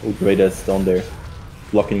 Oh, great, that's down there.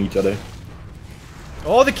 Blocking each other.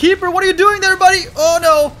 Oh, the keeper! What are you doing there, buddy? Oh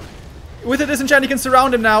no! With a disenchant, you can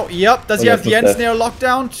surround him now. Yep. Does he have the end snare locked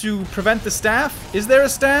down to prevent the staff? Is there a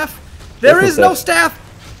staff? There is no staff!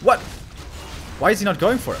 What? Why is he not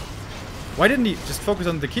going for it? Why didn't he just focus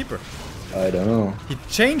on the keeper? I don't know. He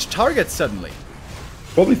changed targets suddenly.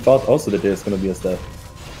 Probably thought also that there's gonna be a staff.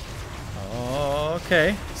 Oh,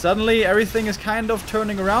 okay. Suddenly everything is kind of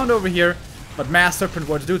turning around over here. But mass serpent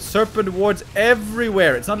wards, dude. Serpent wards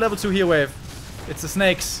everywhere. It's not level 2 heal wave. It's the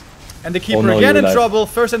snakes. And the keeper again in trouble.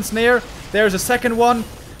 First ensnare. There's a second one.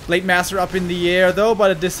 Blade Master up in the air though,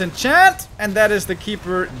 but a disenchant. And that is the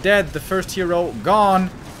keeper dead. The first hero gone.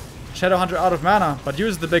 Shadowhunter out of mana, but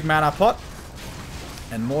uses the big mana pot.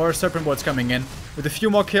 And more serpent wards coming in. With a few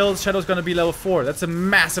more kills, Shadow's gonna be level 4. That's a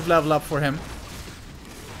massive level up for him.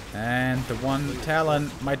 And the one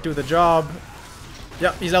Talon might do the job.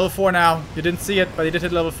 Yep, he's level 4 now. You didn't see it, but he did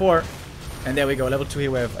hit level 4. And there we go, level 2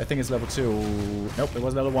 heal wave. I think it's level 2. Nope, it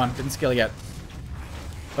was level 1. Didn't skill yet.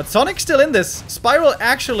 But Sonic's still in this. Spiral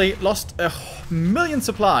actually lost a million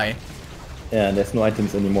supply. Yeah, and there's no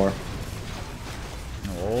items anymore.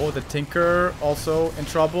 Oh, the Tinker also in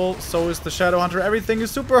trouble. So is the Shadowhunter. Everything is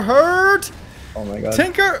super hurt. Oh my god.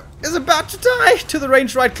 Tinker is about to die to the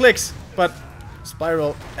ranged right clicks. But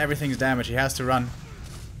Spiral, everything's damaged. He has to run.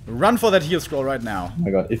 Run for that heal scroll right now. Oh my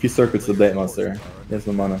god, if he circles the Blade Master, there's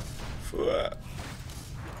no mana.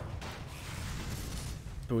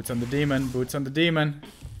 Boots on the demon, boots on the demon.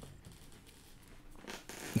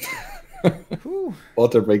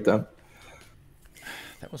 Water breakdown.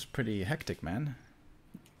 That was pretty hectic, man.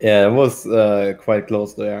 Yeah, it was quite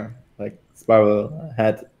close there. Like, Spiral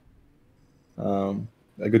had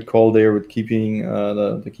a good call there with keeping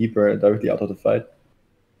the keeper directly out of the fight.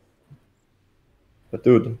 But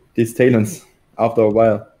dude, these talents, after a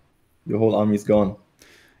while, your whole army is gone.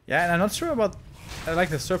 Yeah, and I'm not sure about... I like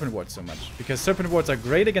the Serpent Wards so much. Because Serpent Wards are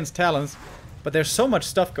great against Talons, but there's so much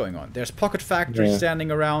stuff going on. There's Pocket Factories standing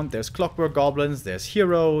around, there's Clockwork Goblins, there's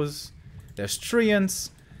Heroes, there's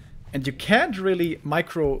Treants, and you can't really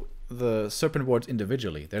micro the Serpent Wards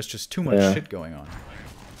individually. There's just too much shit going on.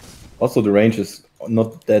 Also, the range is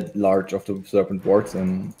not that large of the Serpent Wards,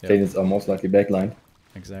 and Talons are most likely backlined.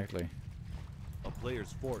 Exactly.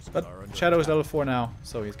 Player's forces but Shadow is level 4 now,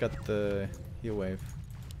 so he's got the heal wave.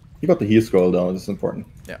 You got the heal scroll though, this is important.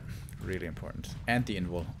 Yeah, really important. And the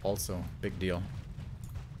invul, also big deal.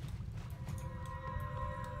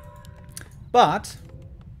 But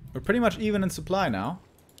we're pretty much even in supply now.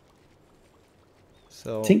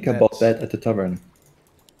 So think about that at the tavern.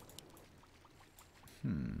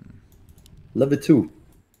 Level 2.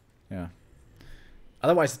 Yeah.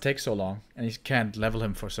 Otherwise it takes so long, and you can't level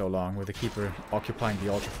him for so long with the keeper occupying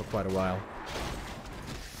the altar for quite a while.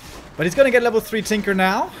 But he's gonna get level 3 Tinker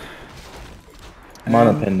now.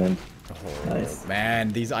 Mana Pendant. Oh, nice. Man,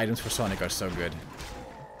 these items for Sonic are so good.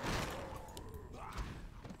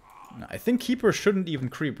 I think Keeper shouldn't even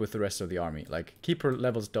creep with the rest of the army. Like, Keeper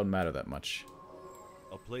levels don't matter that much.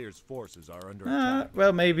 A player's forces are under attack.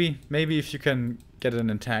 Well, maybe if you can get an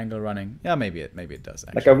entangle running. Yeah, maybe it does,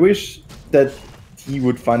 actually. Like, I wish that he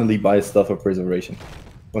would finally buy Stuff of Preservation.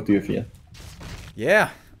 What do you feel?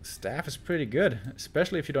 Yeah, Staff is pretty good,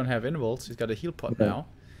 especially if you don't have involts. He's got a heal pot now.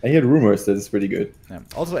 I heard rumors that it's pretty good. Yeah.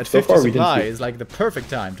 Also, at 50 supply is like the perfect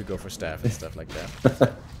time to go for Staff and stuff like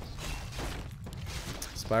that.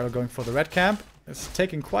 Spiral going for the red camp. It's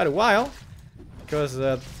taking quite a while, because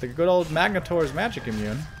the good old Magnetor is magic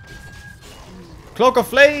immune. Cloak of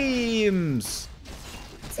Flames!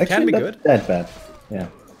 It can be good. That bad, yeah.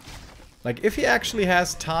 Like, if he actually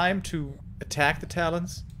has time to attack the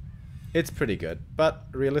Talons, it's pretty good. But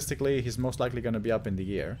realistically, he's most likely going to be up in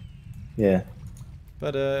the air. Yeah.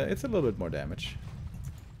 But it's a little bit more damage.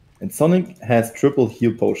 And Sonic has triple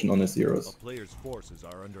heal potion on his heroes. A player's forces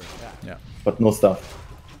are under attack. Yeah. But no stuff.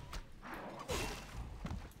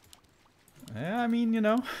 Yeah, I mean, you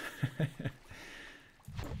know.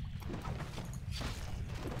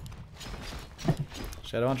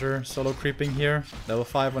 Shadowhunter solo creeping here. Level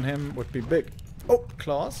 5 on him would be big. Oh,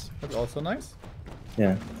 claws. That's also nice.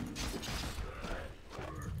 Yeah.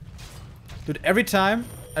 Dude, every time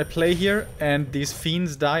I play here and these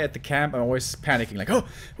fiends die at the camp, I'm always panicking like, oh,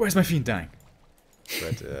 where's my fiend dying?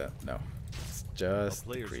 But no, it's just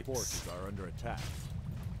Players' creeps. forces are under attack.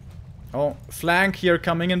 Oh, flank here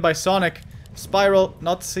coming in by Sonik. Spiral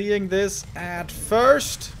not seeing this at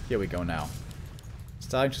first. Here we go now.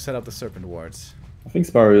 Starting to set up the serpent wards. I think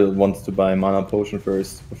Spiral wants to buy mana potion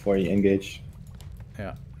first before he engage.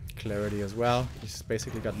 Yeah, clarity as well. He's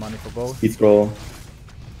basically got money for both. Speed scroll.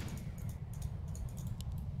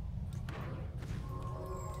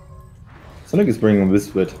 Sonik is bringing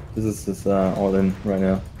Whispered. This is his all in right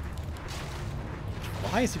now.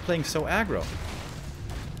 Why is he playing so aggro?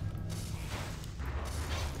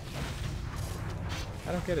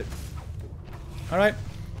 I don't get it. Alright.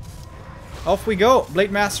 Off we go.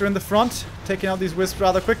 Blade Master in the front, taking out these wisps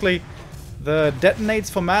rather quickly. The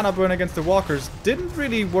detonates for mana burn against the walkers didn't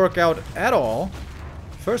really work out at all.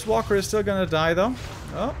 First walker is still gonna die though.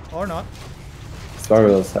 Oh, or not.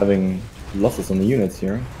 Spiral is having losses on the units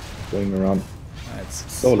here. Going around.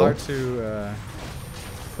 It's Solo. hard to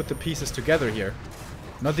put the pieces together here.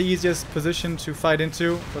 Not the easiest position to fight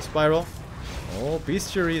into for Spiral. Oh,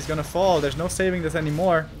 Bestiary is gonna fall. There's no saving this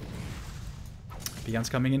anymore. Beyond's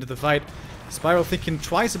coming into the fight. Spiral thinking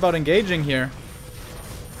twice about engaging here.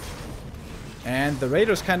 And the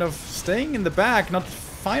Raiders kind of staying in the back, not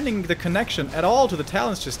finding the connection at all to the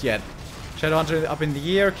talents just yet. Shadowhunter up in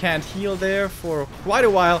the air, can't heal there for quite a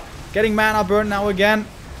while. Getting mana burn now again.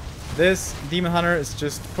 This Demon Hunter is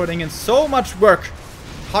just putting in so much work.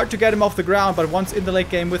 Hard to get him off the ground, but once in the late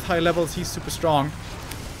game with high levels, he's super strong.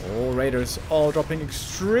 Oh, Raiders all dropping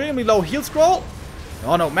extremely low. Heal scroll.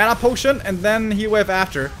 Oh no, mana potion, and then heal wave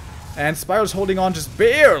after. And Spiral's holding on just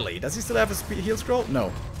barely. Does he still have a heal scroll?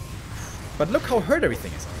 No. But look how hurt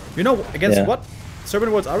everything is. You know, against what?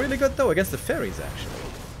 Serpent wards are really good though? Against the fairies, actually.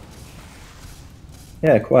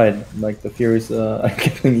 Yeah, quite. Like the Furies are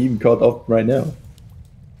getting even caught up right now.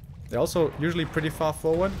 They're also usually pretty far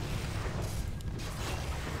forward.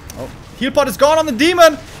 Oh, heal pot is gone on the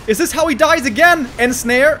demon! Is this how he dies again?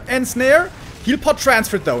 Ensnare, ensnare. Heal pot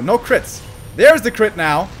transferred though, no crits. There's the crit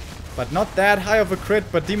now. But not that high of a crit,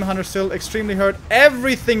 but Demon Hunter still extremely hurt.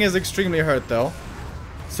 Everything is extremely hurt though.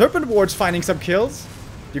 Serpent wards finding some kills.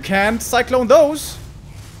 You can't cyclone those.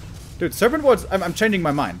 Dude, Serpent wards, I'm changing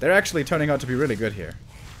my mind. They're actually turning out to be really good here.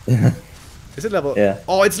 Is it level? Yeah.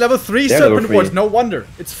 Oh, it's level 3 They're Serpent level 3. wards. No wonder.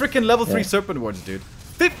 It's freaking level 3 Yeah. Serpent wards, dude.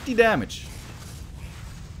 50 damage.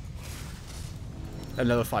 And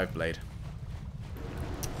level 5 blade.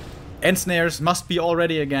 Ensnares must be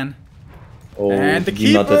already again. Oh, And the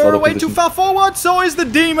Demon Hunter's out keeper of way position. too far forward. So is the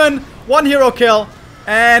demon. One hero kill.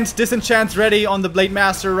 And Disenchant's ready on the Blade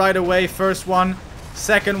Master right away. First one.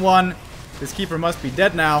 Second one. This keeper must be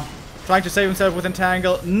dead now. Trying to save himself with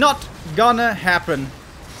Entangle. Not gonna happen.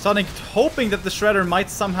 Sonik hoping that the Shredder might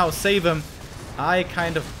somehow save him. I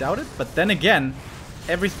kind of doubt it. But then again,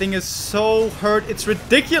 everything is so hurt. It's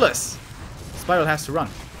ridiculous. Spiral has to run.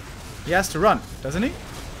 He has to run, doesn't he?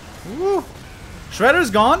 Woo. Shredder's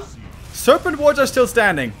gone. Serpent wards are still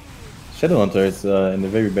standing. Shadowhunter is in a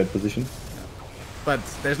very bad position. But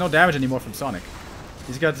there's no damage anymore from Sonik.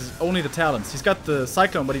 He's got only the talents. He's got the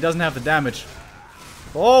Cyclone, but he doesn't have the damage.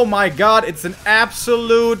 Oh my god, it's an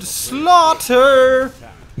absolute slaughter!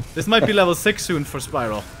 This might be level 6 soon for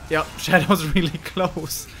Spiral. Yep, Shadow's really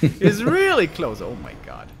close. He's really close. Oh my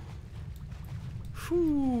god.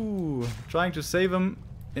 Whew. Trying to save him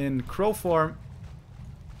in Crow form.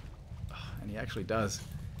 And he actually does.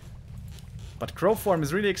 But Crow form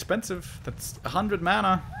is really expensive. That's 100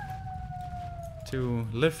 mana to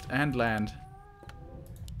lift and land.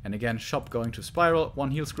 And again, shop going to Spiral.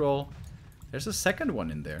 One heal scroll. There's a second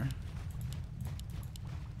one in there.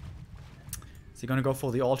 Is he gonna go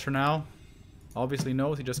for the altar now? Obviously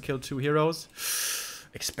no, he just killed 2 heroes.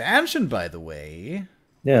 Expansion, by the way.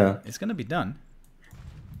 Yeah. It's gonna be done.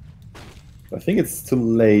 I think it's too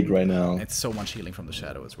late right now. It's so much healing from the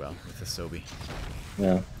shadow as well with the Sobi.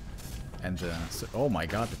 Yeah. And so, oh my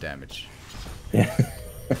god, the damage. Yeah.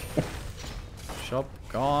 Shop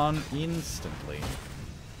gone instantly.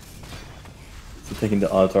 So taking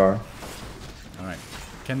the altar. Alright.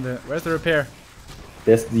 Where's the repair?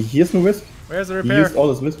 Here's no wisp. Where's the He repair? used all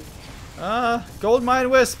his wisp. Gold mine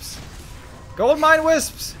wisps. Gold mine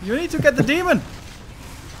wisps. You need to get the demon.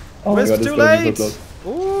 Oh my Wisp god, this too is gonna be late. so close.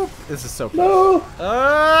 Ooh, this is so close.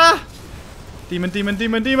 No! Demon, demon,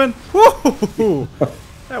 demon, demon. Woo!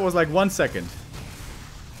 That was like 1 second.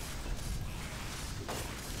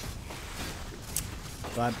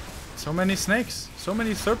 But so many snakes, so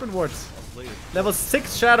many serpent wards. Level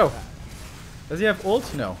 6 shadow. Does he have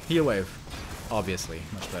ult? No. Heal wave. Obviously,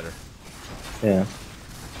 much better. Yeah.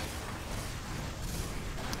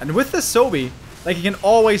 And with the Sobi, like he can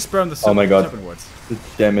always burn the Oh my god. serpent wards. The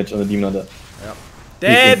damage on the Demon Hunter. Yep.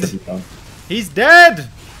 Dead! He's dead!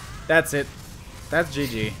 That's it. That's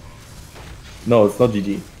GG. No, it's not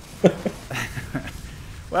GG.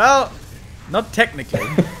 Well, not technically.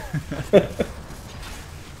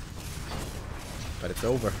 But it's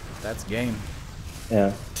over. That's game.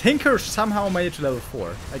 Yeah. Tinker somehow made it to level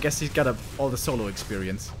 4. I guess he's got all the solo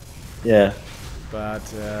experience. Yeah. But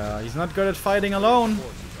he's not good at fighting alone.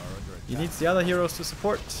 He needs the other heroes to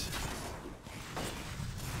support.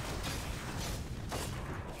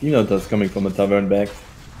 Demon Hunter's coming from a tavern back.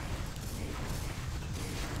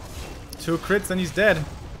 2 crits and he's dead.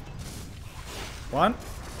 One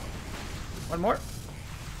more.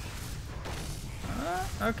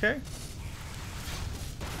 Okay.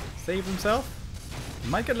 Save himself. He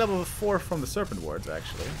might get level 4 from the serpent wards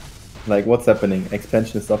actually. Like, what's happening?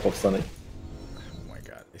 Expansion is up of Sonic. Oh my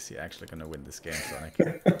god, is he actually gonna win this game, Sonic?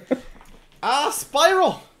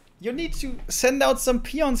 Spiral! You need to send out some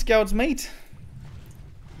peon scouts, mate.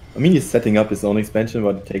 I mean, he's setting up his own expansion,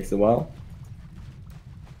 but it takes a while.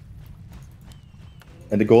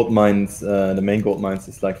 And the gold mines, the main gold mines,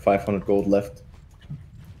 is like 500 gold left.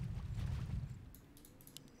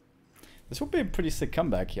 This would be a pretty sick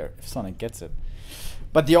comeback here if Sonic gets it.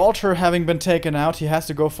 But the altar having been taken out, he has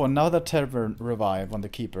to go for another tavern revive on the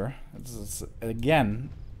keeper. This is, again,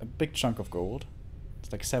 a big chunk of gold.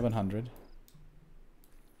 It's like 700.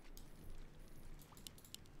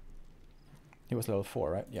 He was level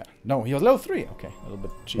 4, right? Yeah. No, he was level 3. Okay, a little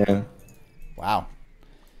bit cheaper. Yeah. Wow.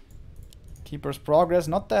 Keeper's progress,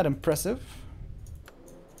 not that impressive.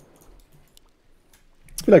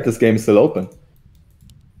 I feel like this game is still open.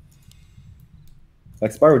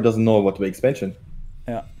 Like, Spyro doesn't know what the expansion.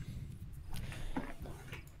 Yeah.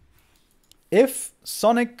 If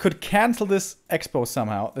Sonic could cancel this expo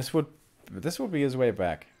somehow, this would be his way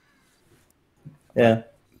back. Yeah.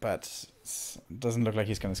 But it doesn't look like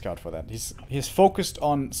he's gonna scout for that. He's focused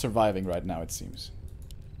on surviving right now, it seems.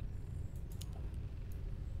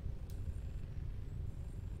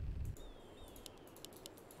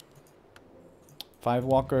 Five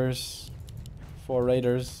walkers, 4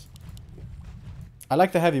 raiders. I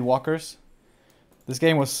like the heavy walkers. This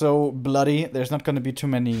game was so bloody, there's not going to be too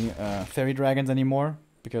many fairy dragons anymore,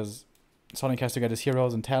 because Sonic has to get his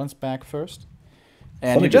heroes and talents back first.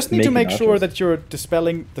 And Sonic you just is need to making make sure archers. that you're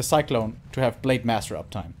dispelling the Cyclone to have Blade Master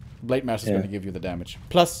uptime. Blade Master is Yeah. going to give you the damage,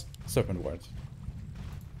 plus Serpent Wards.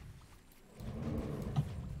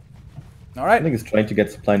 I Alright. think he's trying to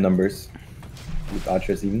get supply numbers. With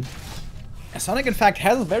archers even. Sonic, in fact,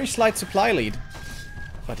 has a very slight supply lead.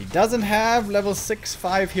 But he doesn't have level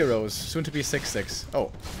 6-5 heroes, soon to be 6-6.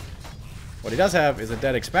 Oh. What he does have is a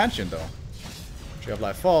dead expansion, though. Tree of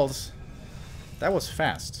Life Falls. That was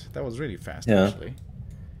fast. That was really fast, Yeah. actually.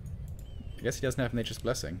 I guess he doesn't have Nature's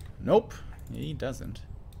Blessing. Nope, he doesn't.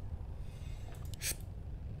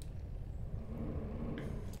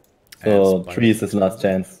 So, And 3 is his last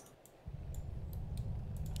chance.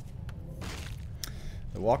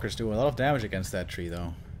 The walkers do a lot of damage against that tree,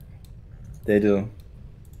 though. They do.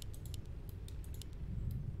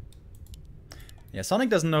 Yeah, Sonic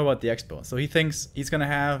doesn't know about the expo, so he thinks he's gonna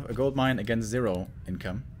have a gold mine against 0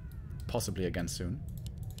 income. Possibly again soon.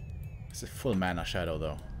 It's a full mana shadow,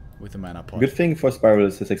 though, with the mana pot. Good thing for Spyro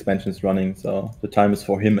is his expansion is running, so the time is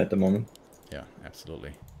for him at the moment. Yeah,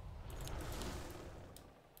 absolutely.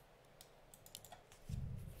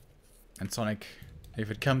 And Sonic,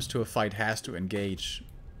 if it comes to a fight, has to engage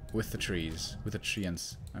with the trees, with the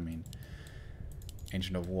treants. I mean,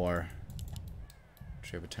 Ancient of War,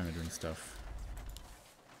 Tree of Eternity and stuff.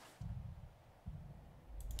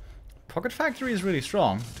 Pocket Factory is really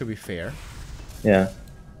strong, to be fair. Yeah.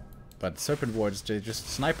 But Serpent Wards, they just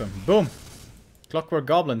snipe him. Boom! Clockwork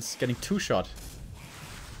Goblins getting 2-shot.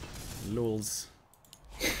 Lulz.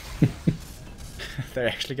 They're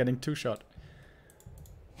actually getting 2-shot.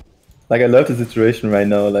 Like, I love the situation right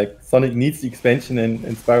now. Like, Sonic needs the expansion and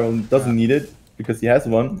Spyro doesn't need it because he has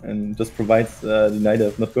one and just provides the denied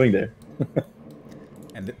of not going there.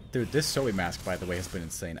 And dude, this Zoe mask, by the way, has been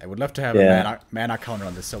insane. I would love to have Yeah. a mana counter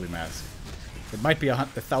on this Zoe mask. It might be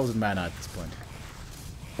 1,000 mana at this point.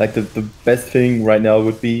 Like, the best thing right now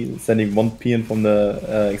would be sending 1 peon from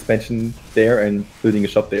the expansion there and building a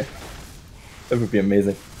shop there. That would be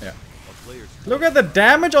amazing. Yeah. Look at the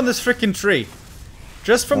damage on this freaking tree.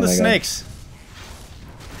 Just from Oh the my God. snakes.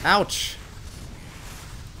 Ouch.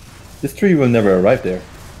 This tree will never arrive there.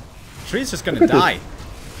 The tree's just gonna Look at this. die.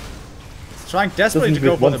 It's trying desperately to Doesn't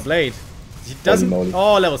go hit for the once. blade. He doesn't. moly.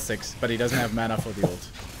 Oh, level 6, but he doesn't have mana for the ult.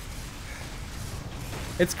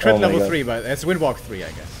 It's crit Oh my level God. 3, but it's Windwalk 3, I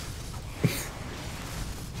guess.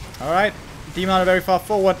 Alright. Demon Hunter very far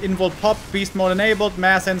forward. Invul pop. Beast mode enabled.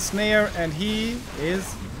 Mass and snare. And he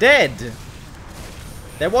is dead.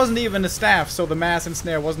 There wasn't even a staff, so the mass and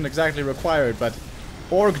snare wasn't exactly required. But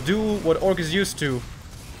Orc do what Orc is used to.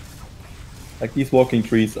 Like these walking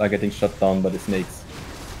trees are getting shut down by the snakes.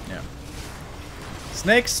 Yeah.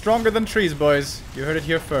 Snakes stronger than trees, boys. You heard it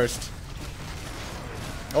here first.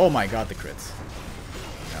 Oh my god, the crits.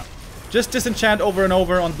 Yeah. Just disenchant over and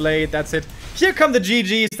over on Blade, that's it. Here come the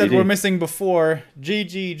GGs that were missing before.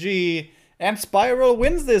 GGG. And Spiral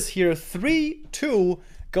wins this here 3-2,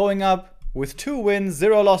 going up with 2 wins,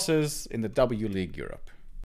 0 losses in the W League Europe.